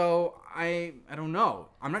 So I don't know.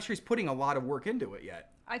 I'm not sure he's putting a lot of work into it yet.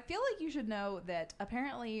 I feel like you should know that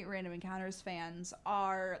apparently Random Encounters fans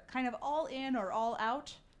are kind of all in or all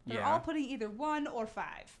out. They're Yeah. all putting either 1 or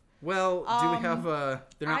 5. Well, do we have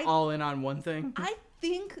they're not all in on one thing? I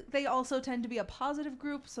think they also tend to be a positive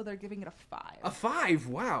group, so they're giving it a 5. A 5?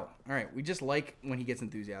 Wow. All right, we just like when he gets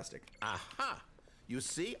enthusiastic. Aha! You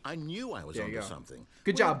see, I knew I was There you onto go. something.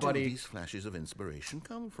 Good job, Where do buddy. these flashes of inspiration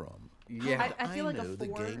come from? Yeah. I feel like know a the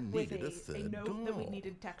 4 game with needed a a third note that we door.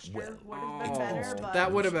 needed texture Well, would have been better, but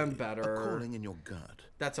that would have been A better. calling in your gut.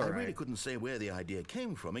 That's all I really right. couldn't say where the idea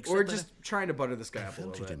came from, except We're that just trying to butter this guy I up a felt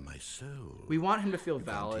little it bit. in my soul. We want him to feel You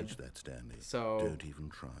can't valid. teach that, Stanley. So- don't even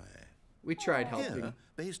try. We tried helping. Here,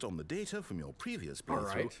 based on the data from your previous All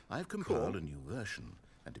playthrough, right. I've compiled Cool. a new version.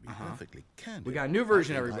 And to be perfectly candid, We got a new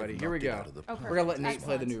version, I think everybody. I've Here we knocked it go. out of the Oh, park. We're gonna let Nate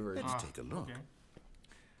Excellent. play the new version. Let's take a look.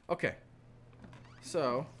 Okay. Okay.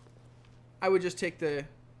 So, I would just take the...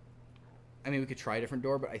 I mean, we could try a different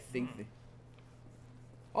door, but I think the...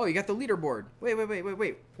 Oh, you got the leaderboard. Wait.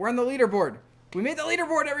 We're on the leaderboard. We made the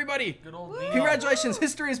leaderboard, everybody! Good old Nemo. Congratulations,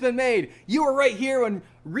 history has been made. You were right here when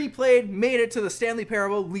Replayed made it to the Stanley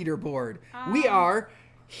Parable leaderboard. We are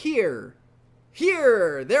here.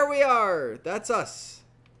 There we are. That's us.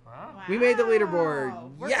 Wow. We made the leaderboard.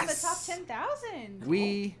 Wow. We're Yes. in the top 10,000.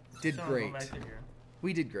 We did So, great. go back to here.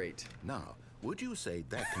 We did great. Now, would you say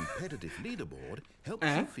that competitive leaderboard helps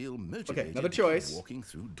Uh-huh. you feel motivated another to keep choice. walking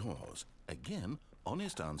through doors? Again,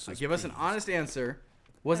 honest answers. Give us an please. honest answer.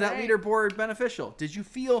 Was that Alright. leaderboard beneficial? Did you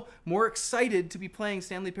feel more excited to be playing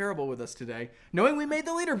Stanley Parable with us today, knowing we made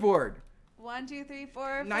the leaderboard? 1, 2, 3,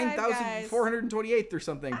 4, 5 guys. 9,428th or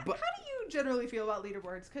something. How But do you generally feel about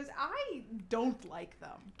leaderboards? Because I don't like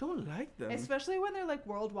them. don't like them. Especially when they're like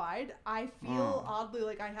worldwide. I feel oddly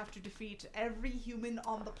like I have to defeat every human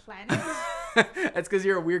on the planet. That's because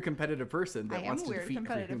you're a weird competitive person that I am wants a to weird defeat every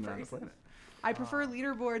competitive human on the person. planet. I prefer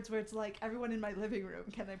leaderboards where it's like everyone in my living room.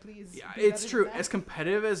 Can I please? Yeah, be it's better true. than that? As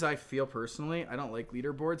competitive as I feel personally, I don't like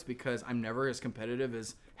leaderboards because I'm never as competitive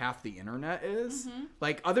as half the internet is. Mm-hmm.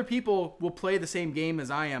 Like, other people will play the same game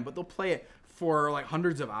as I am, but they'll play it for like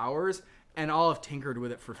hundreds of hours, and I'll have tinkered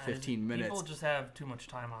with it for 15 minutes. People just have too much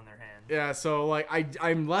time on their hands. Yeah, so like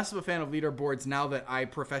I'm less of a fan of leaderboards now that I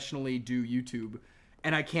professionally do YouTube,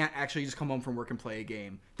 and I can't actually just come home from work and play a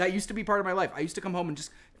game. That used to be part of my life. I used to come home and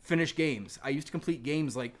just finish games. I used to complete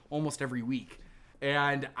games like almost every week.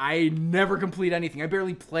 And I never complete anything. I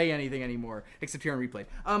barely play anything anymore, except here on Replay.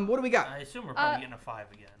 What do we got? I assume we're probably getting a 5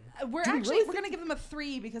 again. We're Do we actually really we're gonna give them a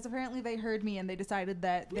 3 because apparently they heard me and they decided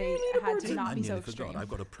that they leaderboards had to in- not I be so nearly extreme. forgot. I've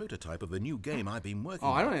got a prototype of a new game I've been working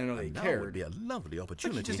Oh, on. I don't even know and they now cared. would be a lovely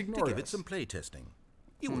opportunity just to ignored give it us. some play testing.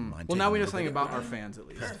 You wouldn't mind Well, now we know taking a something look at about it, our would you? fans at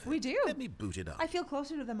least. We do. Let me boot it up. I feel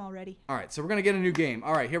closer to them already. All right, so we're gonna get a new game.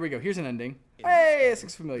 All right, here we go. Here's an ending. Hey, this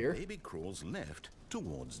looks familiar. Baby crawls left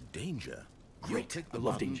towards danger. Great. You'll click the I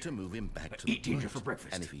love button danger. to move him back to eat the danger right. for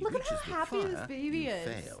breakfast. And if he Look at reaches how the happy this fire, baby you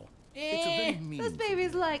is. fail. It's a very mean This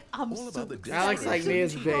baby's like, I'm All so about the excited Alex like me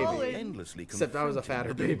as a to baby. go in. endlessly Except I was a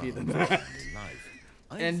confronting fatter the baby than demands that. of life.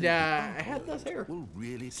 I And, think the I had uncle less hair. Will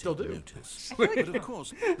really Still take do. notice. feel like- But of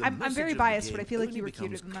course, the I'm message very of the biased, but I game feel like only you were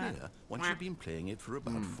cuter becomes than that. clear once you've been playing it for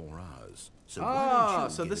about 4 hours. So Oh, why don't you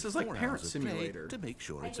so give this it is like 4 Parent hours of play Simulator. to make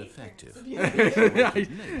sure it's effective.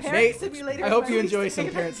 Nate, Simulator I is hope my you enjoy least some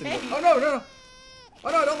favorite Parent Simulator. game. Oh, no. Oh,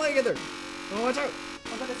 no, don't let it get there. Oh, watch out.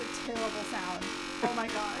 Oh, that is a terrible sound. Oh my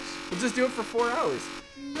gosh. We'll just do it for 4 hours.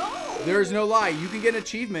 No. There's no lie. You can get an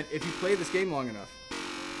achievement if you play this game long enough.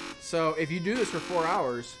 So if you do this for 4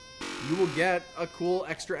 hours, you will get a cool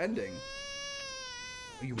extra ending.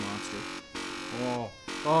 Oh, you monster.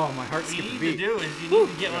 Oh, my heart What you skipped a need beat. to do is you Whew,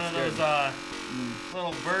 need to get one of that's those good.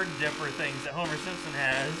 little bird dipper things that Homer Simpson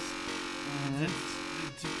has.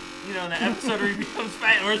 Mm-hmm. You know, in that episode where he becomes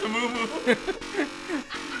fat and wears a moo-moo.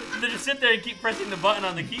 They just sit there and keep pressing the button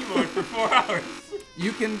on the keyboard for 4 hours.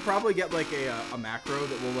 You can probably get like a macro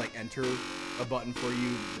that will like enter a button for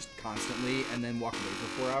you just constantly and then walk away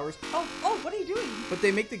for 4 hours. Oh, what are you doing? But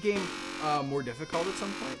they make the game more difficult at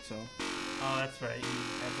some point, so. Oh, that's right.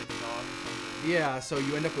 You have like a dog or something. Yeah, so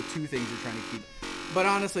you end up with 2 things you're trying to keep. But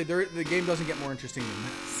honestly, the game doesn't get more interesting than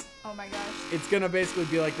this. Oh my gosh. It's gonna basically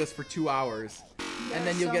be like this for 2 hours, There and are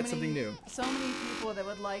then you'll so get many- something new. So many people that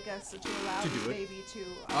would like us to allow To this do it. baby to.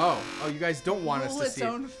 Oh, you guys don't want us rule to its see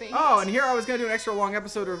own it. fate. Oh, and here I was gonna do an extra long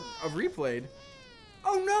episode of Replayed.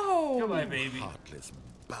 Oh no! Goodbye, baby. Heartless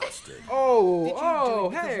bastard. Oh, Did you do oh, it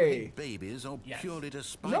because you hey! hate babies or Yes. purely to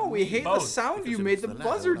spite No, we me? hate the Both. sound you Because if made it's the latter,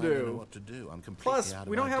 buzzer I don't know do. what to do. I'm completely Plus, out of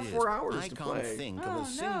we don't have ideas. 4 hours I to can't play. think Oh, of no. a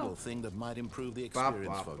single thing that might improve the Bop,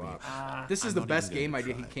 experience bop, for me. bop. This is I'm the not best even game gonna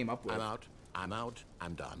idea he try. came up with. I'm out.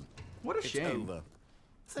 I'm done. What a It's shame. over.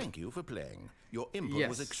 Thank you for playing. Your input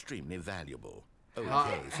was Yes. extremely valuable.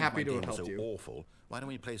 Okay, since happy my to have game's helped so you. awful, why don't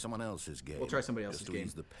we play someone else's game? We'll try somebody else's just to game.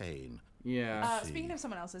 ease the pain. Yeah. Speaking of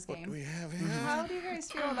someone else's What do game, we have here? how do you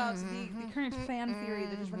guys feel about the current fan theory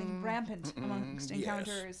that is running rampant amongst Yes.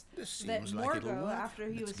 encounters This that seems like it'll Morgo, work. after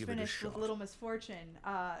he Let's was give it a finished with shot. Little Misfortune,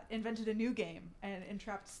 invented a new game and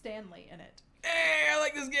entrapped Stanley in it? Hey, I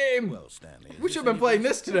like this game. Well, Stanley, We should have been playing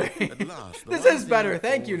this today. At last, the This one is thing better. I've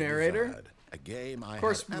Thank you, always narrator. desired. A game I Of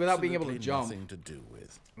course, had without being able to absolutely jump. nothing to do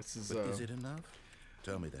with. This is. But is it enough?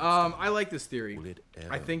 Tell me that. I like this theory. Will it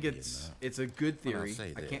ever I think be it's enough? it's a good Well, I'll theory.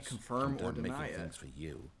 say I can't this, confirm I'm or done deny making it. things for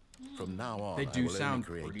you. From now on, They I do will only sound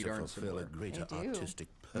create pretty to darn fulfill similar. a greater They do. artistic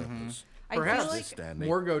purpose. I Perhaps feel like Stanley,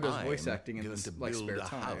 Morgo does I'm voice acting in going his to like build spare a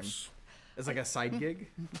time. house. It's like a side gig.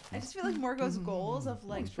 I just feel like Morgo's goals of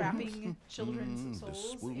like trapping children's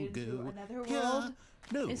souls will into go another here. world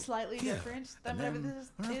No, is slightly here. different than And whatever then-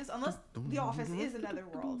 this is, unless the office is another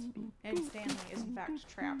world and Stanley is in fact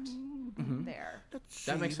trapped there. Let's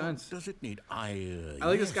That see, makes what sense. Does it need? I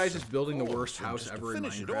like this guy's just building the worst and house just to ever in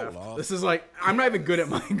finish it all Minecraft. off- This is like I'm not even good at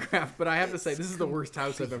Minecraft, but I have to say this is the worst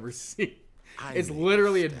house I've ever seen. It's made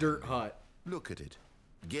literally a Stanley. dirt hut. Look at it.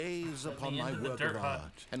 Gaze upon me my into the work dirt of hut.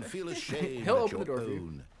 art and feel ashamed He'll at open your the door for you.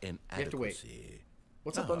 own have to wait. inadequacy.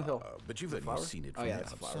 What's up on the hill? But you've Is it only flower? seen it Oh, from yeah, the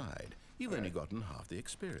it's a flower. outside. You've only gotten half the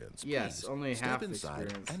experience. Yes, Please, only step half the inside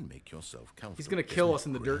experience. and make yourself comfortable. He's gonna Isn't kill it us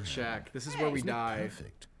in the dirt grand? shack. This is where we Isn't it die.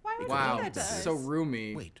 perfect? Why would you Wow, do that to this is us? so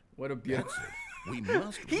roomy. Wait. What a beautiful. That's it. We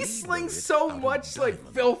must He reload slings it so out of much like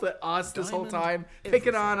diamond. filth at us this whole Diamond time,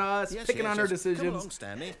 picking on everything. us, Yes, picking yes, on our yes. Come decisions. along,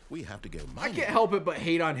 Stanley. We have to go I mining. can't help it but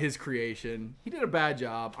hate on his creation. He did a bad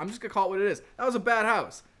job. I'm just gonna call it what it is. That was a bad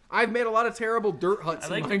house. I've made a lot of terrible dirt huts I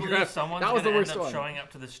like in to believe Minecraft. someone's That was the gonna worst end up one. showing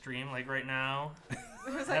up to the stream like right now,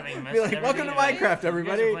 having missed Be like, everything. welcome to You're like, Minecraft, "You guys are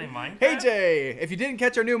everybody. playing Minecraft?" Hey Jay, if you didn't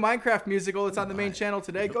catch our new Minecraft musical, it's on the main channel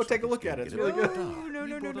today. Go looks take a like look it's at it. It's gonna really get good. dark. No, no,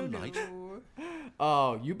 You no, brought no, a light? no.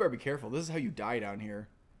 Oh, you better be careful. This is how you die down here.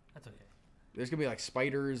 That's okay. There's gonna be like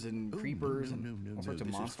spiders and creepers no, and all sorts of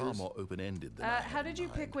this monsters. is far more open-ended than I How had did in you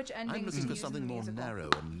pick mind. which endings I'm to looking for use in something the more musical? narrow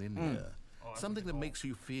and linear. that's Something that cool. makes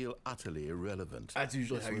you feel utterly irrelevant. That's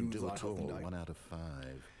usually This how you won't lose do a lot at of health and all. die. 1 out of 5.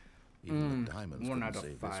 Even the diamonds 1 couldn't out of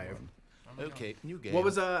save 5. this one. Okay, new game. What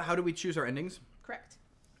was how do we choose our endings? Correct.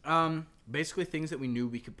 Basically things that we knew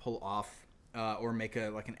we could pull off or make a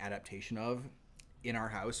like an adaptation of in our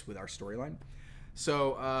house with our storyline.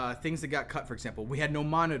 So things that got cut, for example, we had no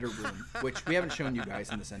monitor room, which we haven't shown you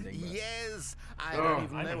guys in this ending. But. Yes, I Oh. don't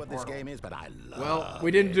even I'm know in what this Portal. game is, but I love Well,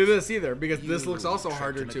 we didn't do this either because this You looks also trapped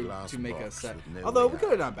harder in a to glass make a box set. with no Although way we could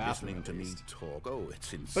have done out, a bathroom listening at to me least. talk. Oh,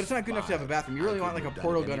 it's insane. But it's not good enough to have a bathroom. You really want like a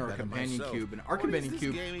portal gun or a companion cube, and our companion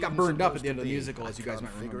cube got burned up at the end of the musical, as you guys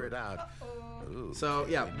might figure remember. it out. Ooh, So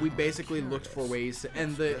yeah, we basically looked for ways to,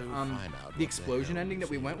 and the find out the what explosion the hell ending that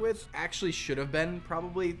we this went is. with actually should have been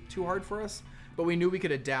probably too hard for us, but we knew we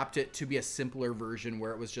could adapt it to be a simpler version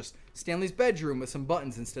where it was just Stanley's bedroom with some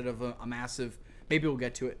buttons instead of a massive. Maybe we'll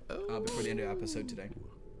get to it before the end of the episode today.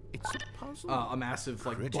 It's a puzzle. A massive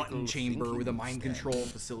like Critical button chamber with a thinking, mind Stanley. control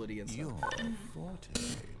facility and stuff. Your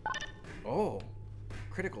forte. Oh,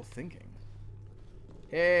 critical thinking.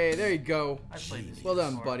 Hey, there you go. I played this Well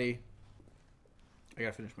done, before. buddy. I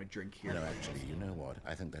gotta finish my drink here. No, actually, you know what?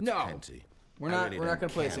 I think that's No. plenty. We're I not. really We're not don't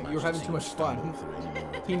gonna play this care thing. You were much having to too much see fun. stumble through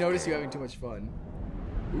anymore of He the noticed you game. having too much fun.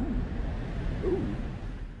 Ooh. Ooh.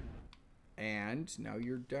 And now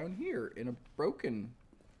you're down here in a broken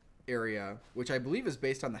area, which I believe is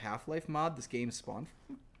based on the Half-Life mod this game spawned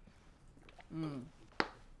from.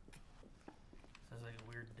 Sounds like a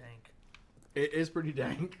weird dank. It is pretty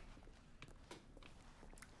dank.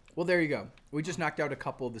 Well, there you go. We just knocked out a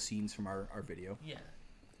couple of the scenes from our video. Yeah.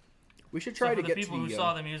 We should So try for to the get people to who the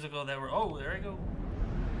saw the musical that were, oh, there I go.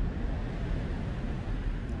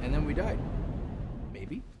 and then we died.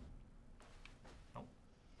 Maybe. Nope.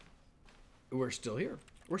 We're still here.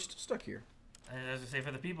 We're still stuck here. And as I say,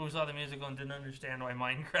 for the people who saw the musical and didn't understand why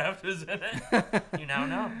Minecraft is in it, you now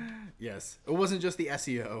know. Yes. It wasn't just the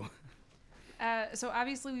SEO. So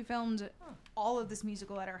obviously we filmed all of this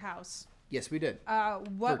musical at our house. Yes, we did.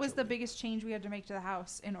 What was the Virtually. biggest change we had to make to the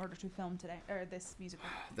house in order to film today, or this musical?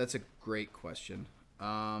 That's a great question.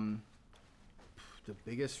 The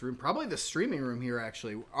biggest room, probably the streaming room here,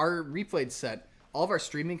 actually. Our replayed set, all of our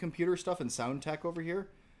streaming computer stuff and sound tech over here,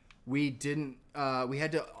 we didn't, we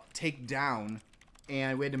had to take down,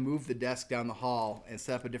 and we had to move the desk down the hall and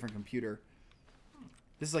set up a different computer.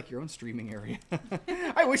 This is like your own streaming area.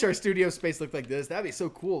 I wish our studio space looked like this. That'd be so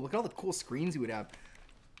cool. Look at all the cool screens you would have.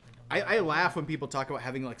 I laugh when people talk about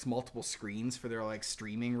having like multiple screens for their like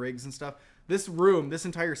streaming rigs and stuff. This room, this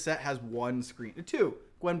entire set has one screen. Two.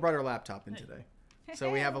 Gwen brought her laptop in today. So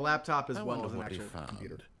we have a laptop as I well wonder as an what we actual found.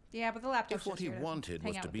 computer. Yeah, but the laptop. If what he wanted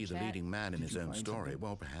was to be the leading man in his own story,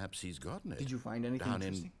 well, perhaps he's gotten it. Did you find anything down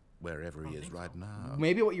interesting? in wherever he is right now?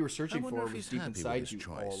 Maybe what you were searching I wonder for if was he's deep happy with inside his you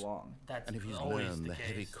choice. all along. That's And if he's always learned the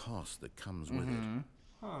heavy case. cost that comes with it,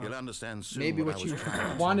 you'll understand soon Maybe what what I was you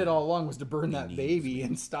trying to wanted do. all along was to burn that needs baby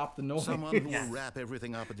and stop the noise. Someone who Yes. will wrap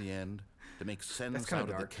everything up at the end to make sense kinda out of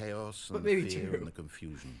the dark. chaos But and maybe the fear two. and the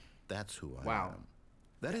confusion. That's who I Wow. am.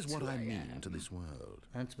 That is what who I I mean am. to this world.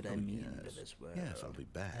 That's what I Oh, mean yes. to this world. Yes, I'll be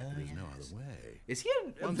back. There's no other way. Is he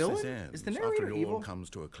a Once villain? this ends, Is the after narrator it evil? all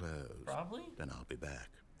comes to a close, Probably. then I'll be back.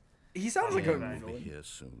 He sounds like Yeah, a right. I'll be villain. here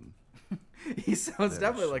soon. He sounds Very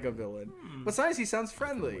definitely like a soon. villain. But sometimes he sounds I can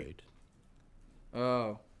friendly. wait.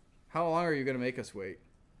 Oh. How long are you going to make us wait?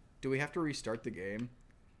 Do we have to restart the game?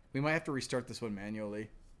 We might have to restart this one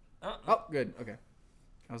manually. Oh, good. Okay.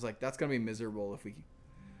 I was like, that's going to be miserable if we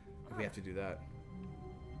have to do that.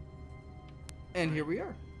 And here we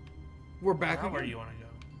are. We're back Now where do again. you want to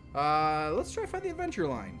go? Let's try to find the adventure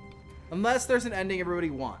line. Unless there's an ending everybody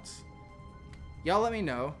wants. Y'all let me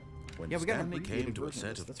know. When Yeah, we got an Stanley abbreviated came to a version of set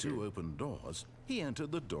this. of That's two weird. open doors, he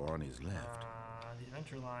entered the door on his left. The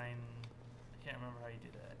adventure line. I can't remember how you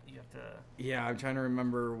do that. You have to. Yeah, I'm trying to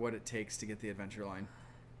remember what it takes to get the adventure line.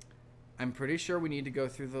 I'm pretty sure we need to go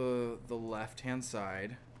through the left-hand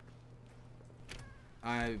side.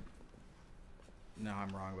 No, I'm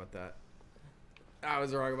wrong about that. I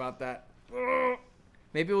was wrong about that. Ugh.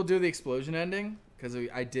 Maybe we'll do the explosion ending, because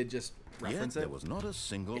I did just reference Yet it. there was not a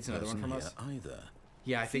single It's another one person from here us? either.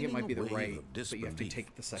 Yeah, I think it might be the Feeling a wave right, of but you have to disbelief,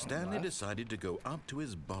 take the second Stanley left. decided to go up to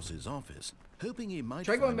his boss's office, hoping he might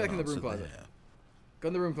Try going find back an in the broom answer closet. there. Go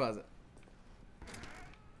in the room closet.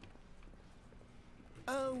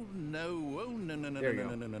 Oh no! Oh no! No! No! There No! you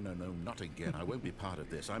No! No! No! No! No! Not again! I won't be part of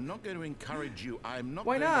this. I'm not going to encourage you. I'm not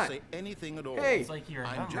Why going not? to say anything at all. Hey, It's like you're a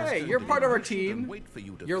I'm number. just Hey, going you're to part be of our patient and team. wait for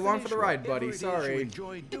you to You're along for finish the ride, whatever buddy. it is Sorry. You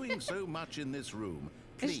enjoy doing so much in this room.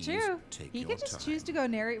 It's Please true. take He your could just time. choose to go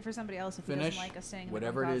narrate for somebody else if he Finish doesn't like us staying in the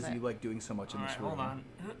whatever room it is closet. you like doing so much in All this right, room. hold on.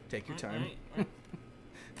 Take your time. Hey,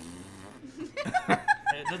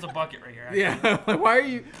 there's a bucket right here. actually. Yeah.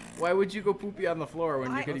 Why would you go poopy on the floor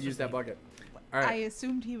when you I- could have used that bucket? All I right.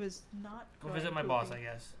 assumed he was not. Go going visit my poopy. boss, I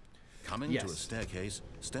guess. Coming to a Yes. staircase,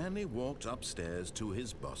 Stanley walked upstairs to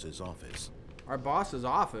his boss's office. Our boss's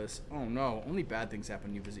office. Oh no, only bad things happen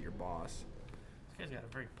when you visit your boss. This guy's got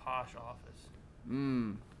a very posh office.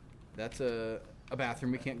 That's a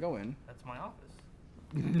bathroom we can't go in. That's my office.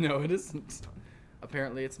 No, it isn't.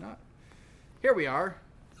 Apparently it's not. Here we are.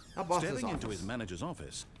 Our boss's Staring office. into his manager's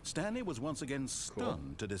office, Stanley was once again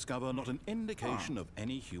stunned to discover not an indication of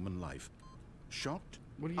any human life. Shocked,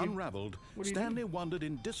 What do you- unraveled, what do you Stanley wondered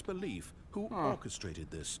in disbelief who orchestrated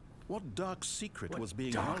this. What dark secret was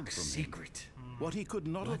being held Dark from him? secret. What he could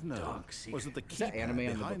not have known dark was that the Is that keypad anime on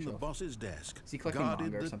the behind the bookshelf? boss's desk Is he collecting guarded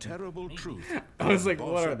manga or the something? terrible truth I was the like,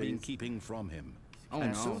 boss what are had been these? keeping from him. Oh,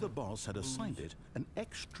 and no. so the boss had assigned it an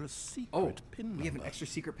extra secret Oh, pin number. we have an extra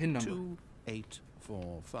secret pin number.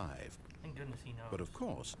 2845. Thank goodness he knows. But of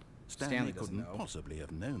course, Stanley Stanley doesn't couldn't know. possibly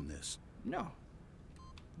have known this. No.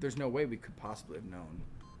 There's no way we could possibly have known.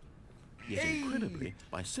 Yet incredibly,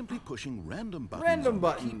 by simply pushing random buttons Random on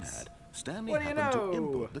buttons. the keypad, Stanley What do you happened know? to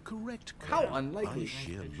input the correct code How by unlikely.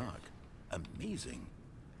 sheer luck. Amazing.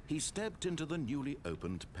 He stepped into the newly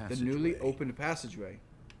opened The passageway. newly opened passageway.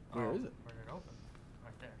 Where is it? Where did it open?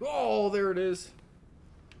 Right there. Oh, there it is.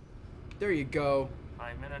 There you go.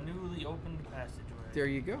 I'm in a newly opened passageway. There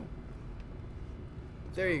you go.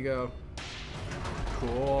 There you go.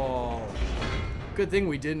 Cool. Good thing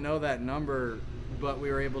we didn't know that number, but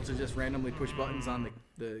we were able to just randomly push buttons on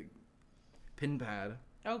the pin pad.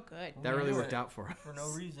 Oh, good. That We really knew worked it out for us. For no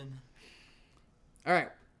reason. All right.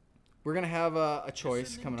 We're going to have a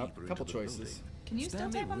choice Listening coming up. deeper A couple into the choices. building, Can you still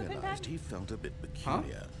Stanley type on the pin realized pad? he felt a bit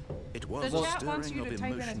peculiar. It was The a chat wants stirring you to of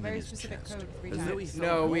type in a emotion very his specific chest, code 3 as though he times.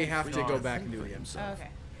 felt No, we more have to free go back think and do for it again. himself, Oh,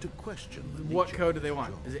 okay. To question the What nature code of do they his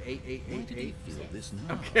want? job. Is it Why did he 8888? feel this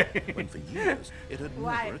now? Okay. When for years it had never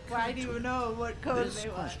Why occurred do to you him. know what code This they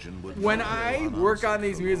want? question would When not go I unanswered work on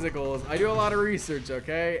these for long. musicals, I do a lot of research,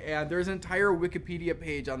 okay? And there's an entire Wikipedia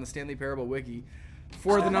page on the Stanley Parable wiki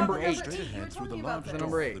for the number 8. You Straight were ahead through telling the me about large this. The door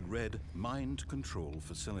number 8. that read Mind Control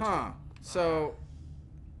Facility. Huh. So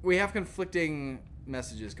we have conflicting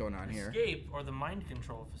messages going on here. Escape or the mind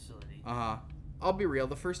control facility. Uh-huh. I'll be real,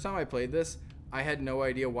 the first time I played this, I had no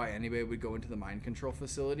idea why anybody would go into the mind control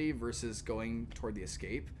facility versus going toward the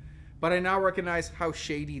escape. But I now recognize how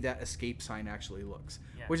shady that escape sign actually looks.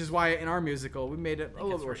 Yeah. Which is why in our musical, we made it I a think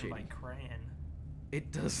little it's more written shady. by Crayon.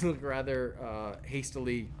 It does look rather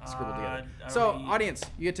hastily scribbled together. are So, we- audience,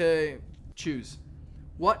 you get to choose.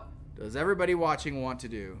 What does everybody watching want to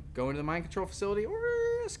do? Go into the mind control facility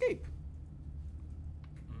or escape?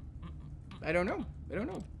 I don't know.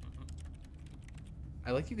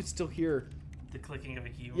 I like you can still hear The clicking of a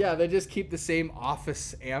keyboard. Yeah, they just keep the same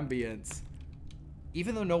office ambience.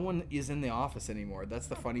 Even though no one is in the office anymore. That's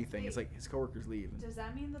the funny thing. It's like his coworkers leave. Does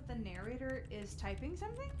that mean that the narrator is typing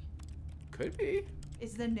something? Could be.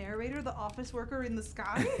 Is the narrator the office worker in the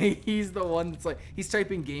sky? He's the one that's like, he's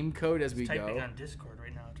typing game code as we Typing go. on Discord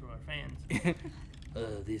right now to our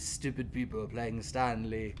fans. These stupid people playing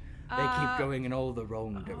Stanley. They keep going in all the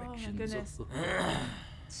wrong directions. Oh my goodness.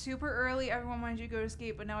 Super early, everyone wanted you to go to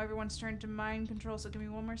escape, but now everyone's turned to mind control. So give me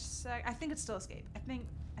one more sec. I think it's still escape. I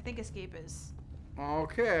think escape is.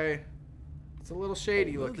 Okay. It's a little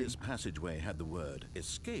shady Although looking. this passageway had the word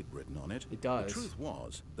escape written on it, It does. the truth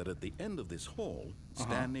was that at the end of this hall,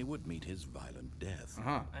 Stanley would meet his violent death.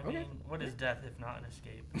 I mean, what is death if not an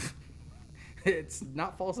escape? It's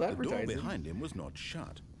not false The door advertising. behind him was not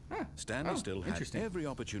shut. Huh. Stanley Oh, still had interesting. every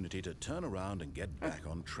opportunity to turn around and get back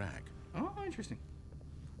on track. Oh, interesting.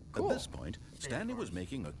 Cool. At this point, Stanley was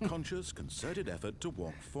making a conscious, concerted effort to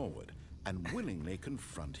walk forward and willingly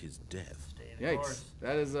confront his death. Stay the Yikes. course.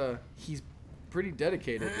 That is he's pretty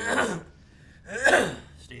dedicated to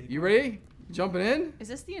Stay the this. You course. ready? Jumping in? Is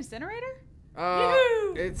this the incinerator?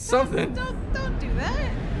 It's something. Don't do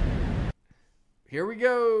that. Here we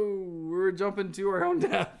go. We're jumping to our own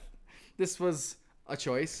death. This was a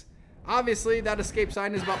choice. Obviously, that escape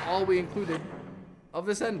sign is about all we included of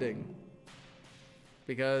this ending.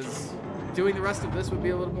 Because doing the rest of this would be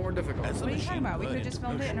a little more difficult. As the What are you talking machine about? We blurred could've just into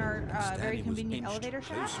filmed it in our, motion, very Stanley was convenient inched elevator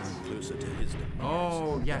closer shaft? and closer to his demise.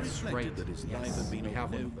 Oh, and yes, reflected right. that his Yes, life had been we have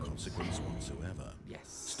of one no of those. consequence whatsoever. Yes.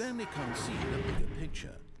 Stanley can't see the bigger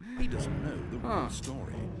picture. He doesn't know the real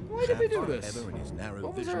story. Why did we do Trapped this? forever in his narrow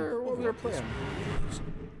What was vision our of plan? history is.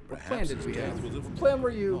 What Perhaps plan did his we death have? was of What plan were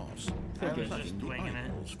you loss, thinking? just plucking the winging it.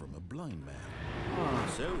 eyeballs from a blind man.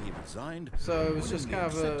 So he resigned. So it was just willingly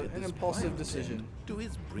kind of accepted an this impulsive violent decision. end to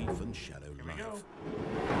his brief and shallow we go. life.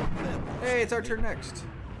 There was Hey, it's our Stanley. turn next.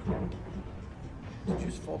 Did you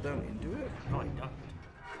just fall down into it? No, I don't.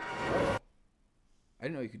 I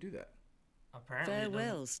didn't know you could do that. Apparently. it doesn't.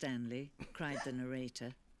 Farewell, Stanley, cried the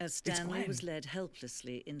narrator, as Stanley Gwen. was led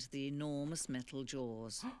helplessly into the enormous metal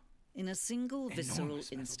jaws. In a single visceral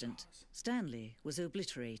Enormous metal instant, jaws. Stanley was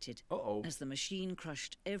obliterated Uh-oh. as the machine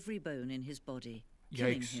crushed every bone in his body,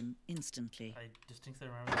 killing Yikes. him instantly. I distinctly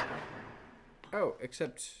remember that. Oh,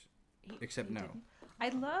 except no. didn't. I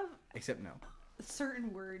love Except no.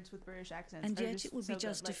 certain words with British accents. And are yet just it would so be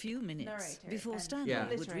just good, a like few minutes narrator before and Stanley Yeah.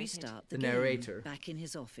 would obliterated. restart the The game narrator. back in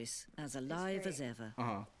his office, as alive as ever.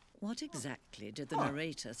 Uh-huh. What exactly did the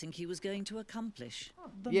narrator think he was going to accomplish?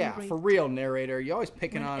 Yeah, for real, narrator. You're always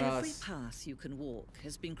picking When on every us. path you can walk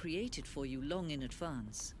has been created for you long in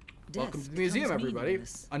advance. Welcome death to the museum, becomes everybody.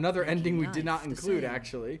 meaningless, Another making ending we life did not the include, same.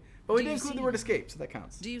 actually. But we Do did you include the see word that? escape, so that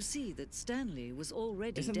counts. Do you see that Stanley was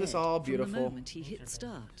already Isn't dead this all from beautiful? the moment he hit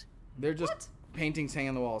start? They're just paintings hanging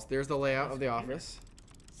on the walls. There's the layout of the office.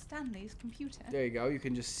 Stanley's computer. There you go. You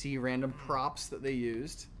can just see random props that they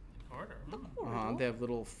used. Order. They have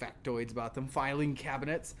little factoids about them. Filing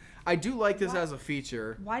cabinets. I do like this as a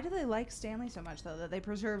feature. Why do they like Stanley so much, though, that they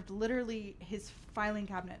preserved literally his filing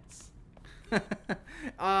cabinets?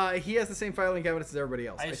 He has the same filing cabinets as everybody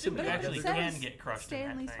else. I assume he you does. actually It can says get crushed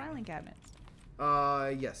Stanley's in that thing. filing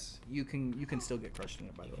cabinets. Yes, you can still get crushed in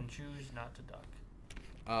it, by the You way. can choose not to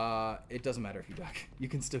duck. It doesn't matter if you duck. You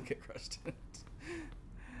can still get crushed in it.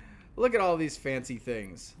 Look at all these fancy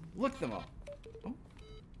things. Look at them all.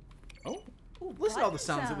 Oh. Ooh, Listen to all the button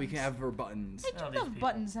sounds that we can have for buttons. I Oh, do these love people.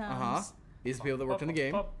 button sounds. These are people that worked in the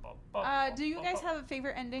game. Do you guys have a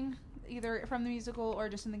favorite ending, either from the musical or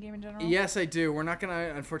just in the game in general? Yes, I do. We're not going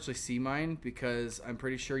to, unfortunately, see mine because I'm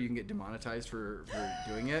pretty sure you can get demonetized for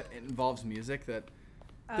doing it. It involves music that...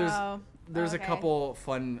 There's a okay. couple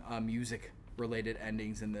fun music-related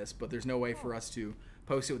endings in this, but there's no way for us to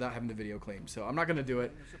post it without having the video claim. So I'm not going to do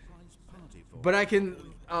it. But I can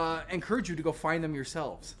encourage you to go find them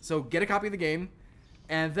yourselves. So get a copy of the game,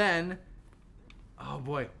 and then... Oh,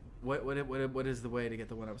 boy. What is the way to get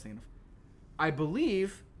the one I was thinking of? I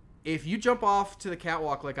believe if you jump off to the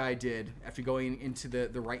catwalk like I did after going into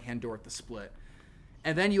the right-hand door at the split,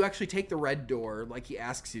 and then you actually take the red door like he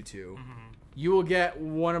asks you to, you will get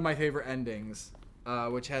one of my favorite endings,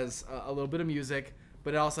 which has a little bit of music,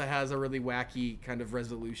 but it also has a really wacky kind of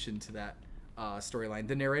resolution to that storyline.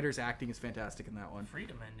 The narrator's acting is fantastic in that one.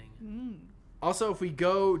 Freedom ending. Also, if we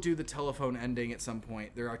go do the telephone ending at some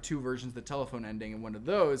point, there are two versions of the telephone ending, and one of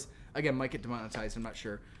those, again, might get demonetized, I'm not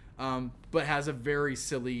sure, but has a very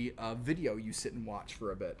silly video you sit and watch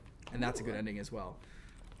for a bit, and that's a good ending as well.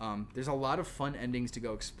 There's a lot of fun endings to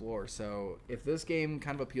go explore. So if this game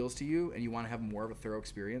kind of appeals to you and you want to have more of a thorough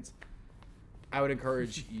experience, I would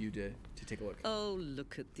encourage you to take a look. Oh,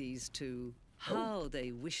 look at these two. How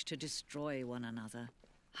they wish to destroy one another.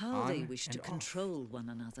 How they On wish to and off. control one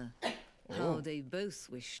another. Oh. How they both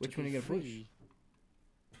wish Which to one are be you gonna push? free.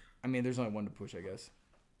 I mean, there's only one to push, I guess.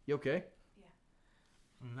 You okay?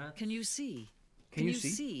 And that's- Can you see? Can you you see?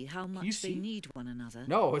 see how you much see? they need one another?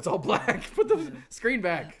 No, it's all black. Put the screen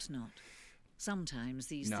back. Perhaps not. Sometimes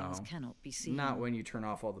these No. things cannot be seen. Not when you turn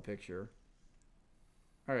off all the picture.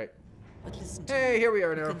 All right. But listen to Hey, me. here we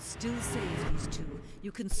are You now. can still save these two.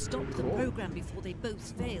 You can stop the Cool. program before they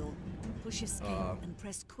both fail. Push escape and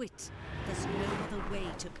press quit. There's no other way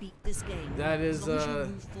to beat this game. That As is, long as you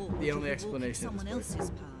move forward, the you only will walk in explanation at someone this point.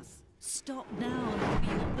 else's path. Stop now and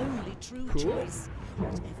it'll be your only true Cool. choice.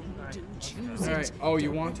 Whatever you do, choose All it. right. Oh, you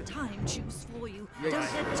Don't want let it? time choose for you. Yeah.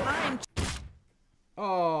 Don't let time.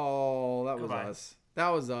 Oh, that was Goodbye. us. That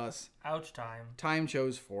was us. Ouch time. Time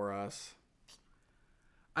chose for us.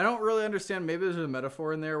 I don't really understand. Maybe there's a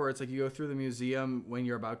metaphor in there where it's like you go through the museum when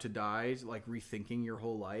you're about to die, like rethinking your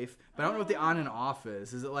whole life. But I don't know what the on and off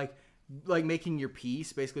is. Is it like making your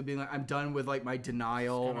peace, basically being like, I'm done with like my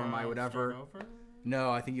denial or my whatever? Start over?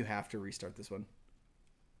 No, I think you have to restart this one.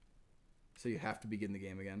 So you have to begin the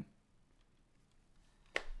game again.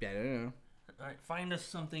 Yeah, I don't know. All right, find us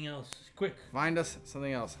something else, quick. Find us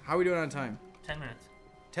something else. How are we doing on time? 10 minutes.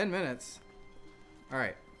 10 minutes. All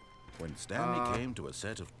right. When Stanley came to a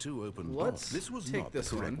set of two open let's doors, this was take not this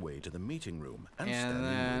the correct one. way to the meeting room. And Stanley knew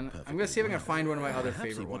then it I'm gonna see if I can perfectly find one of my well. other Perhaps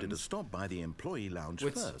favorite he wanted ones. to stop by the employee lounge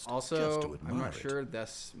Which first, just to also, admire I'm not it. sure,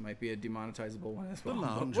 this might be a demonetizable one as The well. but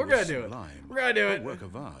lounge we're was gonna do it. sublime, We're gonna do a it. work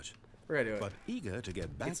of art. We're gonna do it. But eager to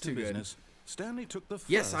get back It's to too good. business, Stanley took the first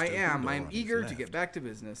Yes, I open am. door I'm on his eager to left. get back to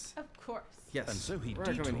business. Of course. Yes. And so he we're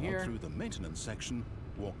gonna come in detoured here. through the maintenance section,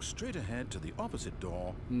 walked straight ahead to the opposite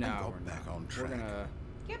door, No, and got we're back not. on track.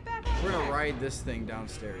 Get back on We're gonna track. ride this thing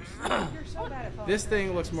downstairs. You're so bad at following This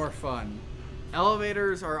thing looks more fun.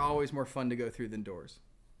 Elevators are always more fun to go through than doors.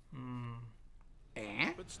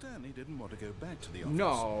 Eh? But Stanley didn't want to go back to the office.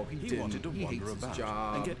 No, he didn't. wanted to He wander hates his about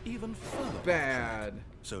job. and get even further off Bad. track.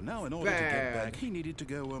 So now, in order to get Bad. back, he needed to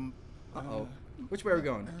go Uh-oh. Which way are we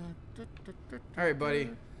going? All right, buddy.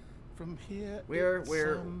 from here. Where it's,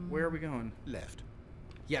 are we going? Left.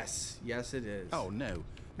 Yes. Yes, it is. Oh no,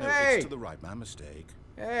 no, Hey! it's to the right. My mistake.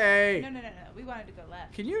 Hey. No. We wanted to go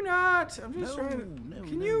left. Can you not? I'm No, just trying to. no,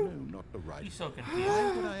 Can no, you? no, not the right. He's so confused.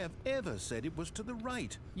 Why would I have ever said it was to the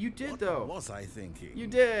right? You did What though. was I thinking? You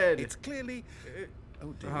did. It's clearly.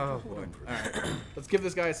 Oh dear. Oh, hold boy. on for a All right. second. Let's give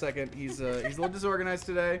this guy a second. He's a little disorganized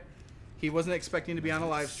today. He wasn't expecting to be on a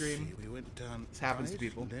live stream. See, we went down. This happens to right,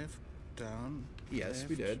 people. Left, down. Yes,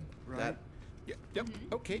 we left, did. Right. That- Yep.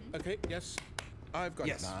 Okay. Okay. Yes. I've got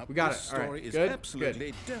Yes, it now. we got This it. All right, story is good, absolutely,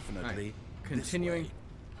 good. definitely. All right. Continuing. This way.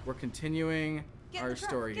 We're continuing Get our in the truck.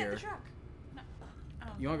 story Get in here. the truck. No. Oh.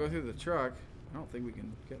 You want to go through the truck? I don't think we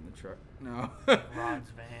can get in the truck. No. Rod's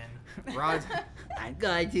van. Rod's. I'm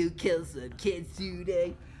going to kill some kids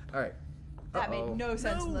today. All right. That Uh-oh. made no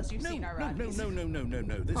sense unless you've seen our no, Rockies. no.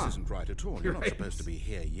 This Huh. isn't right at all. You're You're not right. supposed to be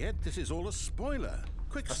here yet. This is all a spoiler.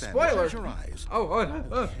 Quick, Stanley, spoiler? close your eyes.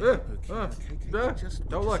 Just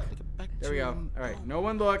Don't look. get back There we to, go. All right. No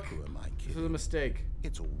one look. Who am I This was a kidding? mistake.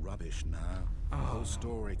 It's all rubbish now. The whole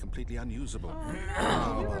story completely unusable. You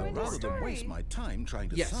Well, ruined the rather than waste story. my time trying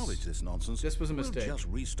to Yes. salvage this nonsense, This was a mistake. We'll just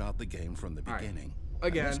restart the game from the All right. beginning.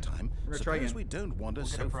 Again. And this time, We're gonna try suppose again. we don't wander get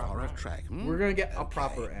so a proper far off end. track. We're gonna get a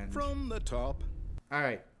proper Okay, end. from the top. All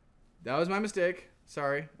right. That was my mistake.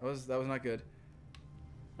 Sorry. That was not good.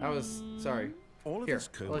 That was sorry. All of Here, his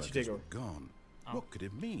I'll let you take co-workers were over. gone. What could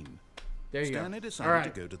it mean? There you Stanley go. decided All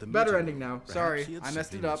right. to go to the Better meeting ending room. now. Perhaps Sorry. he had I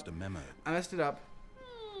messed simply it up. missed a memo. I messed it up.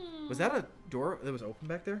 Was that a door that was open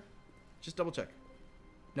back there? Just double check.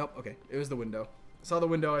 Nope. Okay. It was the window. I saw the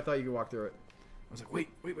window. I thought you could walk through it. I was like, wait.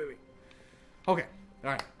 Okay.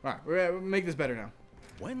 All right. We're gonna make this better now.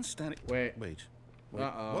 When Stanley... Wait.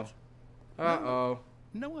 Uh-oh. What? Uh-oh.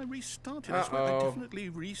 No, I restarted. I swear I Uh-oh. definitely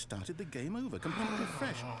restarted the game over, completely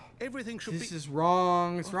fresh. Everything should This be... is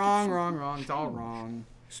wrong. It's What wrong. the Wrong. It's all wrong.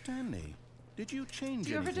 Stanley, did you change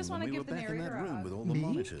Do you ever anything just when wanna we were give the back in that narrator a room hug? with all the Me?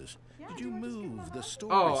 monitors? Yeah, Did do you you wanna just give him move a the hug?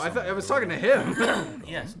 story? Oh, I thought I was talking to him.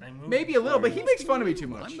 Yes, I moved. Maybe a little, but he makes fun of me too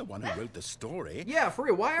much. I'm the one who wrote the story. Yeah, for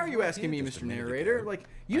real. Why are you asking me, Yeah, just Mr. a minute Narrator? ago. Like, I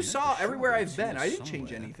you know saw for everywhere sure I've it's been. here I didn't change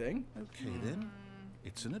somewhere. anything. Okay, then.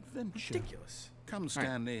 It's an adventure. Ridiculous. Come,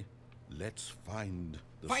 Stanley. Let's find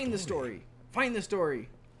the Find the story. Find the story.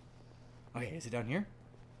 Okay, is it down here?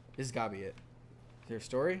 This has gotta be it. Is there a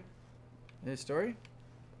story? Is there a story?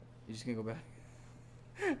 You just gonna go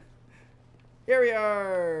back? Here we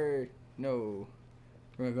are. No.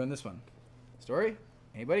 We're going to go in this one. Story?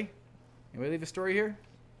 Anybody? Anybody leave a story here?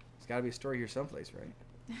 There's got to be a story here someplace,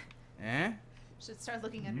 right? Eh? Should start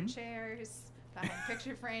looking under chairs, behind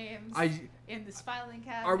picture frames, in this filing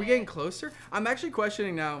cabinet. Are we getting closer? I'm actually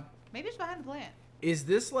questioning now. Maybe it's behind the plant. Is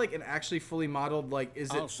this like an actually fully modeled, like,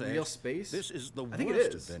 is I'll it say real space? This is the I think it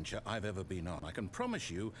worst is. adventure I've ever been on. I can promise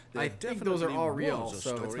you. I think those are all real, was a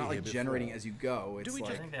so it's story not like here generating before. as you go. It's Do we I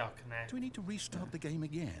like, think they all connect. Do we need to restart the game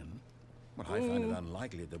again? Well, I find it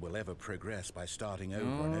unlikely that we'll ever progress by starting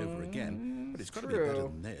over and over again. But it's got to be better true.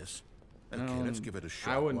 than this. Okay, let's give it a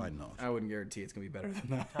shot. I wouldn't, Why not? I wouldn't guarantee it's gonna be better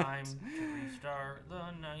than that. Time to restart the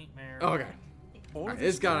nightmare. Okay. All Alright, of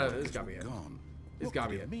it's his gotta work be it. gone. It's What gotta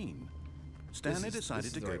could be it it. mean? Stanley This decided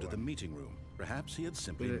is to the go right to the one. meeting room. Perhaps he had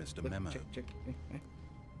simply missed a memo. Check.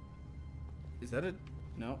 Is that it?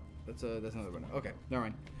 No, that's another one. Okay, never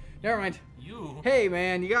mind. You. Hey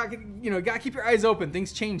man, you gotta keep your eyes open.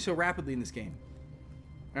 Things change so rapidly in this game.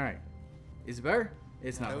 All right, is it better?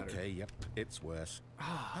 It's not better. Okay, yep, it's worse.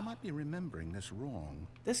 I might be remembering this wrong.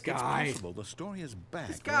 This It's guy. possible the story is back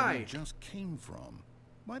This where guy. we just came from.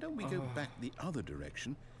 Why don't we go back the other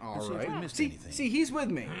direction and All see if we right. missed See, anything? he's with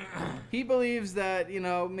me. He believes that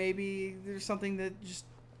maybe there's something that just,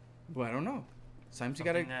 well, I don't know. Sometimes you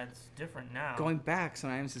gotta Something that's different now. going back.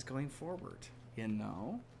 Sometimes it's going forward.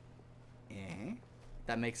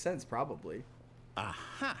 That makes sense, probably.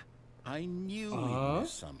 Aha! I knew Uh-huh. we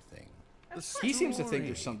missed something. He seems to think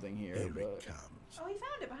there's something here. Here but it comes. Oh, he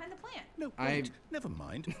found it behind the plant. No, I- wait. Never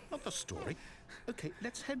mind. Not the story. Okay,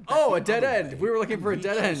 let's head back Oh, a the dead other end. way We were looking and for a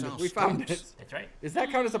dead retrace end. our We found steps. it. That's right. Does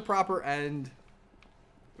that count as a proper end?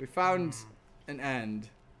 We found an end.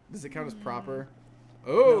 Does it count as proper?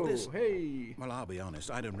 Oh, this- hey. Well, I'll be honest.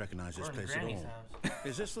 I don't recognize this We're in place at Granny's all. house.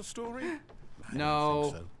 Is this the story? I No,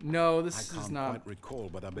 don't think so. no, I this can't is not. quite recall,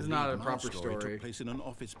 but I believe not a my proper story story. took place in an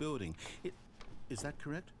office building. Is that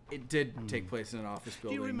correct? It did take place in an office Do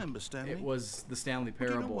building. you remember, Stanley? It was the Stanley Well,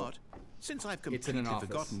 Parable. you know what? Since I've It's in an completely office.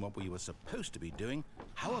 forgotten what we were supposed to be doing,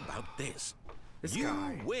 how about this? This you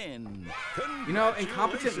guy. win.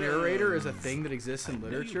 Incompetent narrator is a Congratulations. thing that exists in I know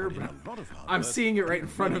you literature, put in but a lot of hard I'm work. seeing it right in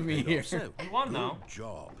It front of really me paid here. off. So, You won, though. good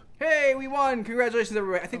job. Hey, we won! Congratulations,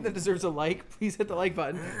 everybody. I think that deserves a like. Please hit the like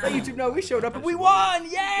button. Let YouTube know we showed up and we won!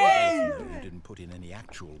 Yay! You didn't put in any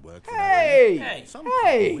actual work for Hey! that. Hey. Some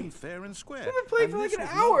Hey! people win fair and square. We've been playing and for like this an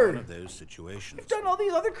was not hour. One of those situations. We've done all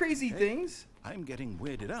these other crazy things. I'm getting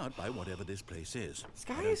weirded out by whatever this place is. This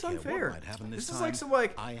I guy don't is care what unfair. might happen This is time. like some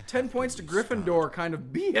like I have 10 points to restart. Gryffindor kind of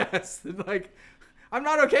BS. Like, I'm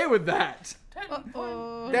not okay with that.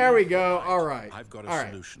 Oh. There we go. All right. I've got a All right.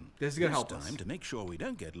 solution. This is gonna This help time, us. to make sure we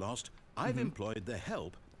don't get lost, I've employed the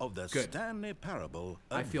help of the Good. Stanley Parable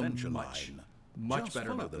I feel Adventure much Line. Just better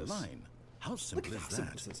follow about the this. line. How Look simple at is how simple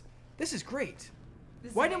that? this is. This is great.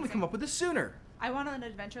 This is Why didn't we amazing. come up with this sooner? I want an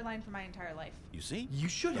adventure line for my entire life. You see? You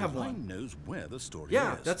should the have line one. knows where the story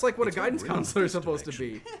Yeah, is. that's like what It's a guidance over in counselor is this supposed to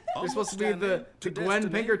direction. be. They're On supposed to be Stanley, the to Gwen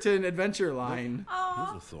destiny. Pinkerton adventure line. Here's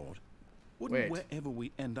a thought. Wouldn't Wait. wherever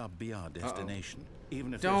we end up be our destination,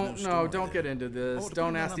 even if Don't there's no story don't get there? into this. Or to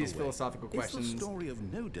Don't put it ask these another way, philosophical is questions. the story of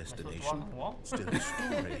no walk destination on the wall? still a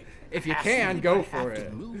story? If you can, go for After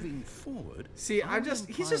it. moving forward, See, how he's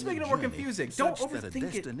just making it more journey confusing. such Don't that a overthink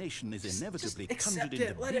it. destination is Just inevitably accept conjured it.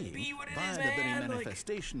 into Let being it be what it via is, the very man. Like-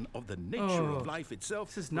 manifestation of the nature Oh, of life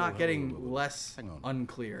itself. This is not Whoa, getting whoa, whoa, whoa. less Hang on.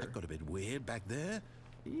 unclear. That got a bit weird back there.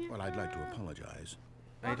 Well, I'd like to apologize.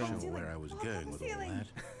 I Walk on don't. the Sure where I was Walk on going the with all ceiling.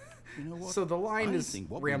 that. You know what? So the line I is think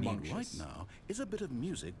what we need right rambunctious. now is a bit of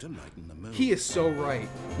music to lighten the mood. He is so right.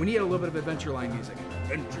 We need a little bit of adventure line music.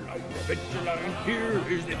 Adventure line, here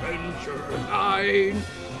is the adventure line.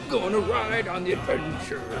 Gonna ride on the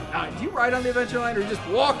adventure line. Do you ride on the adventure line or you just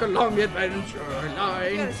walk along the adventure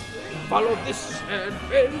line? Follow this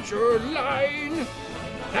adventure line.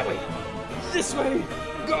 That way. This way.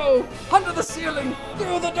 Go under the ceiling,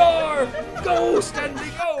 through the door. Go, Stanley,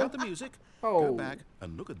 go. Cut the music. Oh. Go back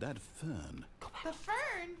and look at that fern. The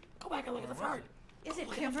fern? Go back and look at the fern. Is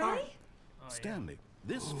it Kimberly? Stanley,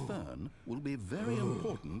 this fern will be very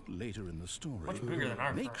important later in the story. Much bigger than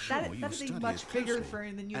our Make fern. sure you That is a study much it bigger closely.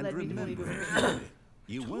 fern than you And led me to believe it remember, was. carefully,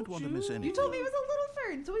 you won't want to miss anything. You told me it was a little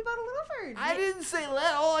fern, so we bought a little fern. I didn't say little.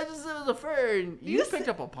 I just said it was a fern. You You picked said-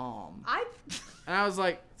 up a palm. I. And I was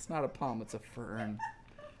like, it's not a palm, it's a fern.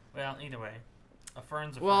 Well, either way, a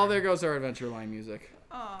fern's a Well, fern. there goes our adventure line music.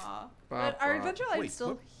 Aw. Bop, But our bop. adventure line's Wait, still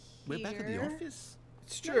what? here. We're back at the office?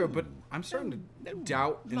 It's true, but I'm starting to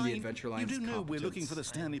doubt in the Line, Adventure you Line's do know we're looking for the competence.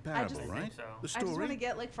 Stanley Parable, just- right? so. The I just want story? to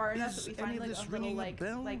get like far enough that Is we any find of like this a little ringing a like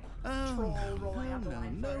bell? troll rolling up the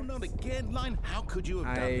line no, first. not again, Line. How could you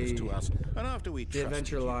have done this to us? And after we The trusted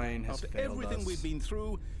Adventure you, Line has after failed everything us. we've been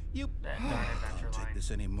through, you That darn Adventure can't take Line.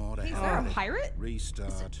 this anymore. To Is hell there a with it. pirate?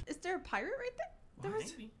 Restart. Is there a pirate right there? There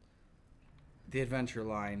was. Maybe. The Adventure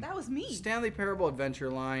Line. That was me. Stanley Parable Adventure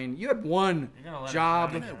Line. You had one You're gonna let job.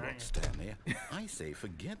 us You down know again, aren't what, you? Stanley? I say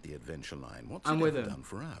forget the Adventure Line. What's I'm it with ever him. done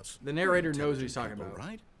for us? The narrator We're knows what he's intelligent talking people, about.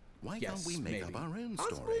 right? Why Yes, can't we make maybe. up our own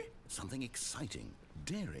Possibly. story? Something exciting,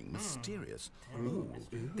 daring, mysterious. Ooh,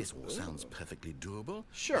 this all sounds perfectly doable.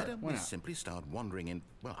 Sure, Why don't why we not? simply start wandering in,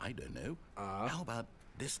 well, I don't know. How about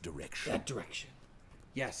this direction? That direction.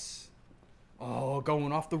 Yes. Oh,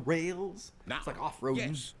 going off the rails. Now, It's like off-roading.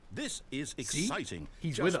 Yes, this is exciting.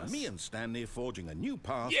 He's Just with us. me and Stanley forging a new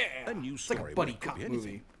path, Yeah. a new It's like a story. buddy Well, it could cop be anything.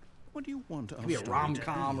 movie. What do you want our Could be a story to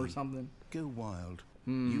rom-com be? or something. Go wild.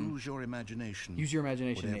 Use your imagination. Use your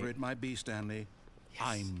imagination, Whatever Nate. it might be, Stanley,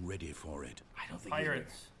 I'm ready for it. I don't think either.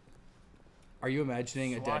 Pirates. Are you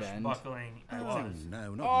imagining a dead end? Swashbuckling. I Oh, was.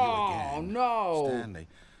 no, not Oh, you again. no. Stanley,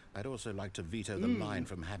 I'd also like to veto the line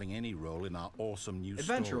from having any role in our awesome new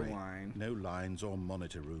Adventure story. line. No lines or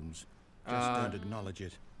monitor rooms. Just don't acknowledge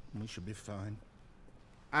it. We should be fine.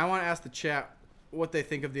 I want to ask the chat what they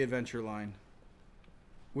think of the Adventure Line.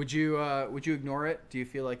 Would you ignore it? Do you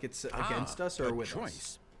feel like it's against us or a with choice.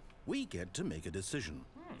 us? We get to make a decision.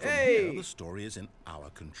 From Hey! here, the story is in our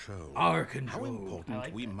control. Our How control. important I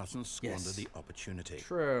like we that. mustn't squander Yes. the opportunity.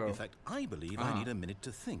 True. In fact, I believe I need a minute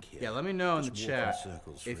to think here. Yeah, let me know in the Just walk in chat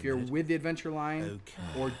circles for if a you're minute. with the Adventure Line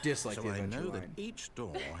Okay. or dislike so the I Adventure know Line. that each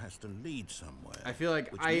door has to lead somewhere. I feel like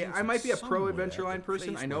which I means might that be a pro somewhere, Adventure Line the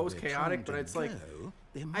person. place I know where it was we're chaotic, trying but to it's like go,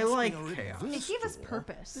 there I must like be a chaos. reverse It gave us door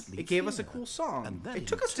purpose. that It leads gave us a here. cool song. And that It in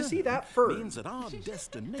took us to see turn that first. means that our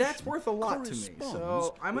destination That's worth a lot to me. So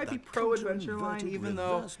corresponds I might with be that pro Adventure Line, counter-inverted even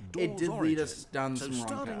though reverse it door's did lead us origin. down So some wrong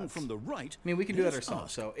starting paths. from the right, I mean, we can do that there's ourselves,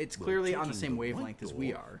 us. so it's Will clearly on the taking same right wavelength as door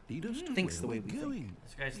we are. lead us to Thinks where the way we're we think. going?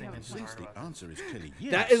 This guy's thinking too Since hard the about this. answer is clearly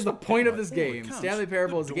yes. That is the point of by this all game. accounts, Stanley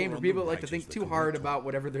Parable the is a game door for on people the that like to right think is the too hard correct about one.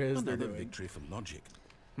 whatever there is they're Another doing. victory for logic.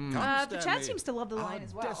 The chat seems to love the line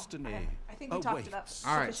as well. Destiny I think we talked it up. awaits.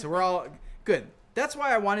 All right, so we're all good. That's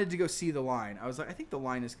why I wanted to go see the line. I was like, I think the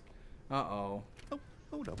line is. Uh-oh. Oh,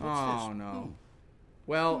 hold up. What's Oh this? no.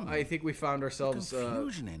 Well, I think we found ourselves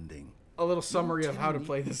Confusion ending. a little summary of tell how to me-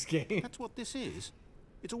 play this game. That's what this is.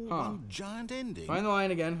 It's all Huh. one giant ending. Find the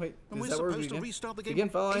line again. Wait, And is we're that where we supposed to begin? restart the game Begin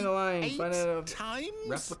following the line. eight Find a times?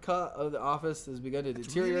 replica of the office has begun to That's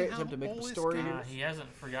deteriorate. really Attempt to how make all up a this story goes? here. He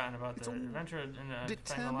hasn't forgotten about It's the all adventure and find the line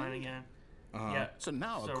determined. again. Uh-huh. Yeah. So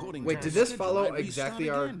now, So- according Wait, to did the this schedule, follow I restart exactly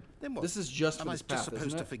our? again. Then what? This is just for Am I this just path, supposed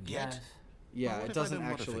isn't to it? forget? Yes. Yeah, Well, what it if I doesn't don't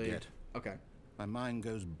want to actually. forget? Okay. My mind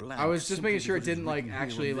goes blank. I was just simply making sure it because it's didn't like written here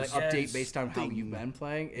actually on like this update based on how thing. you've been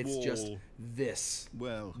playing. It's just Wall. this.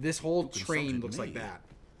 Well, This whole you consulted train looks like me. that.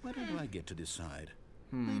 Why don't I get to decide?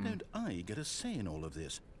 Why don't I get a say in all of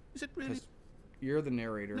this? Is it really? 'Cause You're the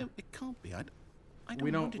narrator. No, it can't be. I don't We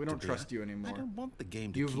don't- want it we to don't be. trust you I anymore. don't want the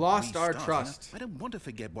game to You've keep lost our restarting. trust. I don't want to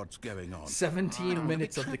forget what's going on. 17 I don't wanna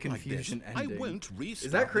minutes be of the trapped like this. confusion ending. I won't restart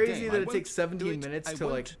Is that the crazy game. that I it takes won't 17 do it. minutes I to,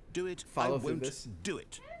 won't like, do it. follow I through won't this? do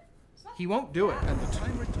it. He won't do it. And the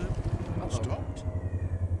timer stopped.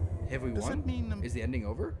 Have we Does won? that mean, Is the ending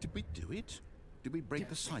over? Did we do it? Did we break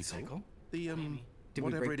the cycle? cycle? The Did we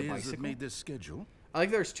whatever break it the is that bicycle? made this schedule. I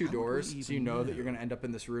like there's two How would we doors, so you even know that know? you're going to end up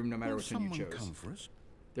in this room no matter Will which one you someone chose. come for us?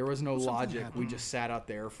 There was no Will something logic. We happen? just sat out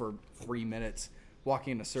there for 3 minutes,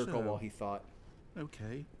 walking in a circle So- while he thought.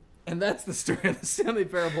 Okay. And that's the story of the Stanley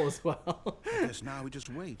Parable as well. I guess now we just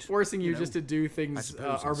wait. Forcing you know, just to do I things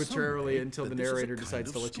suppose in some arbitrarily way until the that this is a narrator kind decides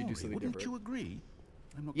of to let you do story. something Wouldn't different. you agree?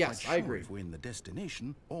 I'm not Yes, quite I sure agree. if we're in the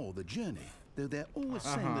destination or the journey. Though they're always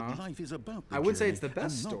saying that life is about the I wouldn't say journey it's the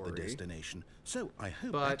best and not story. the destination. So I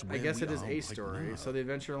hope But that's I where guess we it is are a right story, now. so the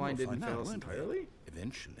Adventure Line We'll didn't find fail out, us won't we? entirely.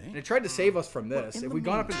 Eventually. And it tried to save us from Well, this. in If the we'd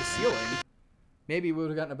gone up into the ceiling, meantime- maybe we would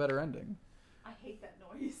have gotten a better ending. I hate that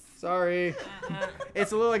noise. Sorry.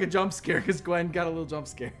 It's a little like a jump scare because Gwen got a little jump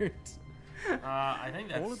scared. I think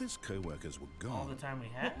that's All of his co-workers were gone. all the time we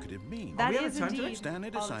had. What could it mean? That we out is of time today? indeed Stanley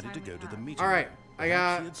all the decided to time go we to the have. meeting. All right, I Perhaps he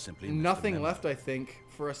got had simply missed the nothing memo. left, I think,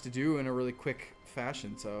 for us to do in a really quick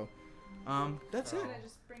fashion. So, that's it. Can I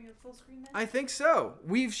just bring it full screen then? I think so.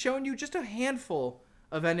 We've shown you just a handful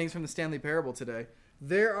of endings from the Stanley Parable today.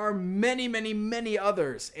 There are many, many, many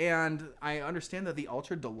others, and I understand that the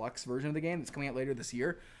Ultra Deluxe version of the game that's coming out later this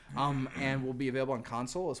year, and will be available on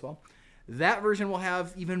console as well. That version will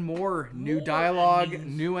have even more new dialogue,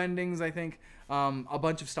 endings. new endings, I think, a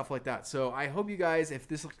bunch of stuff like that. So I hope you guys, if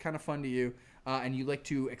this looks kind of fun to you, and you like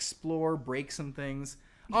to explore, break some things.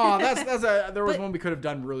 Oh, there was one we could have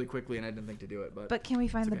done really quickly, and I didn't think to do it. But can we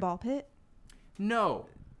find okay. the ball pit? No,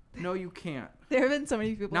 you can't. There have been so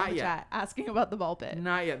many people Not in the yet. chat asking about the ball pit.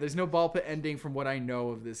 Not yet. There's no ball pit ending from what I know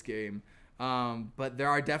of this game. But there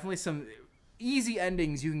are definitely some easy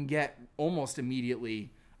endings you can get almost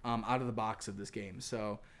immediately out of the box of this game.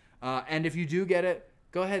 So, and if you do get it,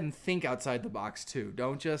 go ahead and think outside the box too.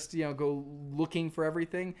 Don't just go looking for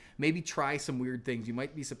everything. Maybe try some weird things. You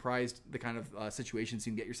might be surprised the kind of situations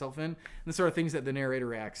you can get yourself in, and the sort of things that the narrator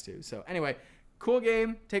reacts to. So anyway, cool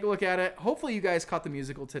game. Take a look at it. Hopefully you guys caught the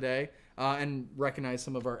musical today and recognize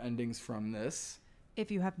some of our endings from this. If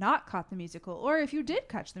you have not caught the musical, or if you did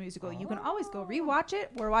catch the musical, you can always go rewatch it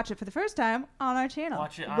or watch it for the first time on our channel.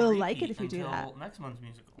 Watch it on we'll repeat like it if you do that. until next month's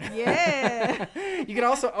musical. Yeah. You can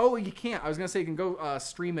also, you can't. I was going to say you can go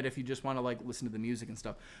stream it if you just want to listen to the music and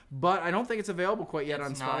stuff. But I don't think it's available quite yet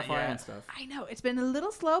on Spotify and stuff. I know. It's been a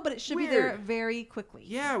little slow, but it should be there very quickly.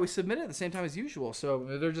 Yeah, we submitted at the same time as usual. So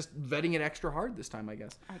they're just vetting it extra hard this time, I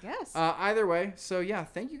guess. Either way. So yeah,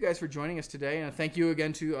 thank you guys for joining us today. And thank you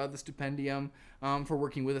again to the Stipendium for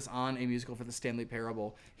working with us on a musical for the Stanley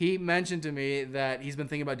Parable. He mentioned to me that he's been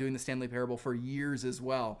thinking about doing the Stanley Parable for years as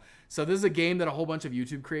well. So this is a game that a whole bunch of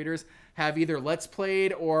YouTube creators have either let's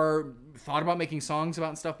played or thought about making songs about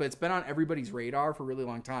and stuff, but it's been on everybody's radar for a really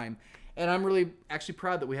long time. And I'm really actually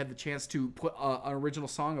proud that we had the chance to put an original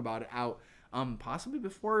song about it out, possibly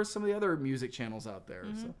before some of the other music channels out there.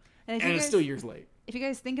 Mm-hmm. So. And it's still years late. If you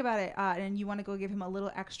guys think about it and you want to go give him a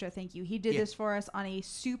little extra thank you, he did this for us on a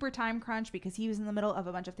super time crunch because he was in the middle of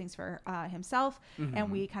a bunch of things for himself, and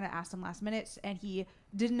we kind of asked him last minute, and he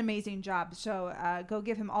did an amazing job. So go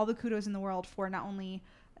give him all the kudos in the world for not only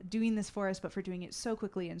doing this for us, but for doing it so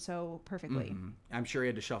quickly and so perfectly. I'm sure he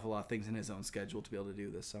had to shuffle a lot of things in his own schedule to be able to do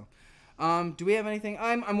this. So do we have anything?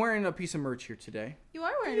 I'm wearing a piece of merch here today. You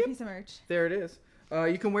are wearing a piece of merch. There it is.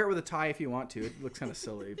 You can wear it with a tie if you want to. It looks kind of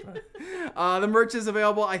silly, but the merch is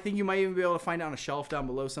available. I think you might even be able to find it on a shelf down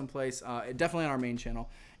below someplace. Definitely on our main channel.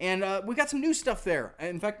 And we got some new stuff there.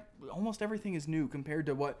 In fact, almost everything is new compared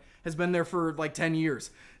to what has been there for like 10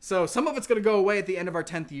 years. So some of it's going to go away at the end of our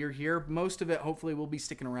 10th year here. Most of it, hopefully, will be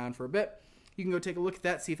sticking around for a bit. You can go take a look at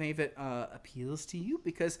that, see if any of it appeals to you,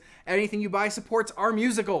 because anything you buy supports our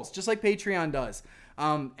musicals, just like Patreon does.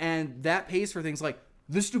 And that pays for things like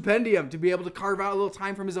the Stipendium, to be able to carve out a little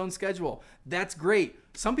time from his own schedule. That's great.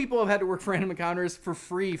 Some people have had to work for Random Encounters for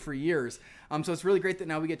free for years. So it's really great that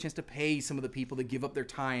now we get a chance to pay some of the people to give up their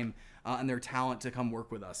time and their talent to come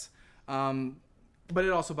work with us. But it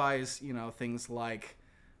also buys, things like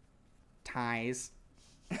ties.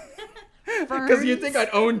 Because you'd think I'd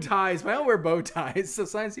own ties, but I don't wear bow ties. So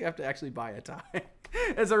sometimes you have to actually buy a tie.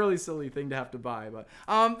 It's a really silly thing to have to buy. But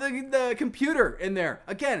the computer in there,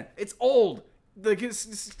 again, it's old.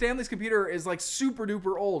 Stanley's computer is like super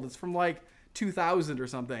duper old. It's from like 2000 or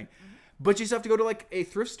something. But you just have to go to like a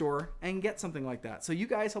thrift store and get something like that. So you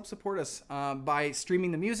guys help support us by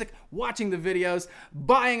streaming the music, watching the videos,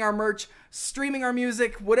 buying our merch, streaming our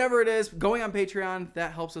music, whatever it is, going on Patreon.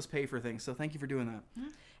 That helps us pay for things. So thank you for doing that.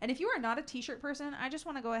 And if you are not a t-shirt person, I just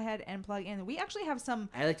want to go ahead and plug in. We actually have some...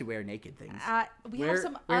 I like to wear naked things. We have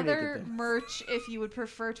some other merch if you would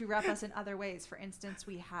prefer to wrap us in other ways. For instance,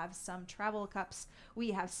 we have some travel cups. We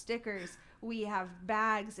have stickers. We have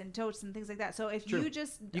bags and totes and things like that. So if you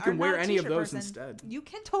just you can wear any of those person, instead. You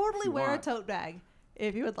can totally wear a tote bag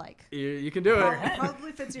if you would like. You can do it.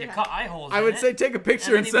 Probably fits your head. Cut eye holes I would say take a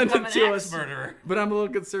picture and send it to us. Murderer. But I'm a little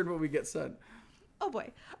concerned what we get sent. Oh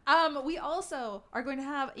boy. We also are going to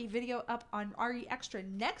have a video up on RE Extra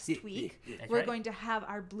next week. We're going to have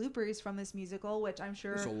our bloopers from this musical, which I'm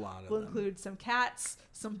sure will include some cats,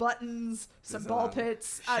 some buttons, some ball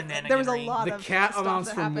pits. There was a lot of stuff. The cat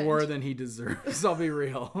amounts for happened. more than he deserves. I'll be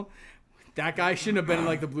real. That guy shouldn't have been in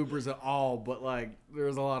like the bloopers at all, but like there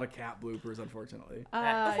was a lot of cat bloopers, unfortunately.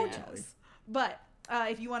 Unfortunately. Yes. But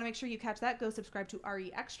if you want to make sure you catch that, go subscribe to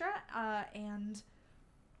RE Extra and...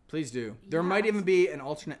 Please do. There might even be an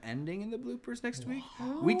alternate ending in the bloopers next week.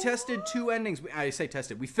 We tested 2 endings. I say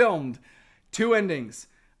tested. We filmed 2 endings.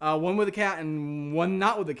 One with a cat and one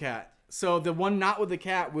not with a cat. So the one not with the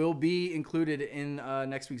cat will be included in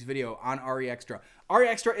next week's video on RE Extra. RE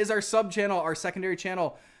Extra is our sub-channel, our secondary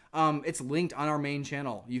channel. It's linked on our main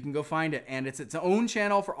channel. You can go find it. And it's its own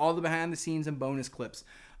channel for all the behind the scenes and bonus clips,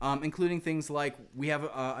 including things like we have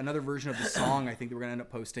another version of the song I think that we're going to end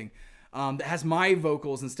up posting. That has my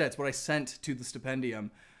vocals instead. It's what I sent to the Stipendium.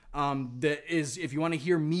 That is, if you want to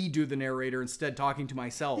hear me do the narrator instead talking to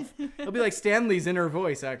myself, it'll be like Stanley's inner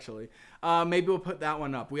voice, actually. Maybe we'll put that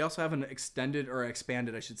one up. We also have an extended, or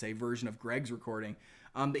expanded, I should say, version of Greg's recording.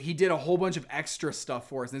 That he did a whole bunch of extra stuff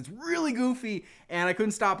for us, and it's really goofy, and I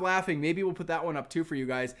couldn't stop laughing. Maybe we'll put that one up too for you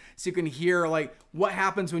guys, so you can hear like what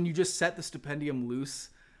happens when you just set the stipendium loose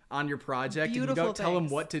on your project and you don't tell him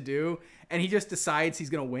what to do, and he just decides he's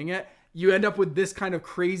gonna wing it. You end up with this kind of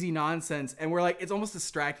crazy nonsense, and we're like, it's almost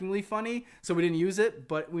distractingly funny, so we didn't use it,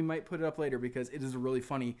 but we might put it up later because it is really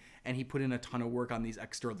funny, and he put in a ton of work on these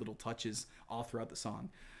extra little touches all throughout the song.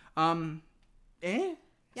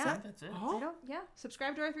 Yeah, That's it.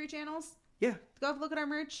 Subscribe to our 3 channels. Yeah. Go look at our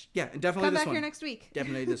merch. Yeah, and definitely Come this back one. here next week.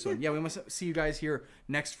 Definitely this one. Yeah, we must see you guys here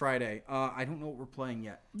next Friday. I don't know what we're playing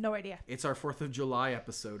yet. No idea. It's our 4th of July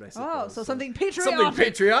episode, I suppose. Oh, so something patriotic. Something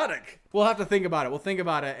patriotic. We'll have to think about it. We'll think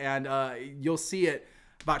about it, and you'll see it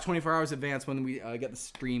about 24 hours in advance when we get the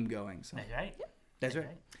stream going. So. That's right. That's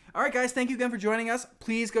right. All right, guys. Thank you again for joining us.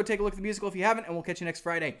 Please go take a look at the musical if you haven't, and we'll catch you next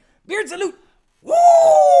Friday. Beard salute! Woo!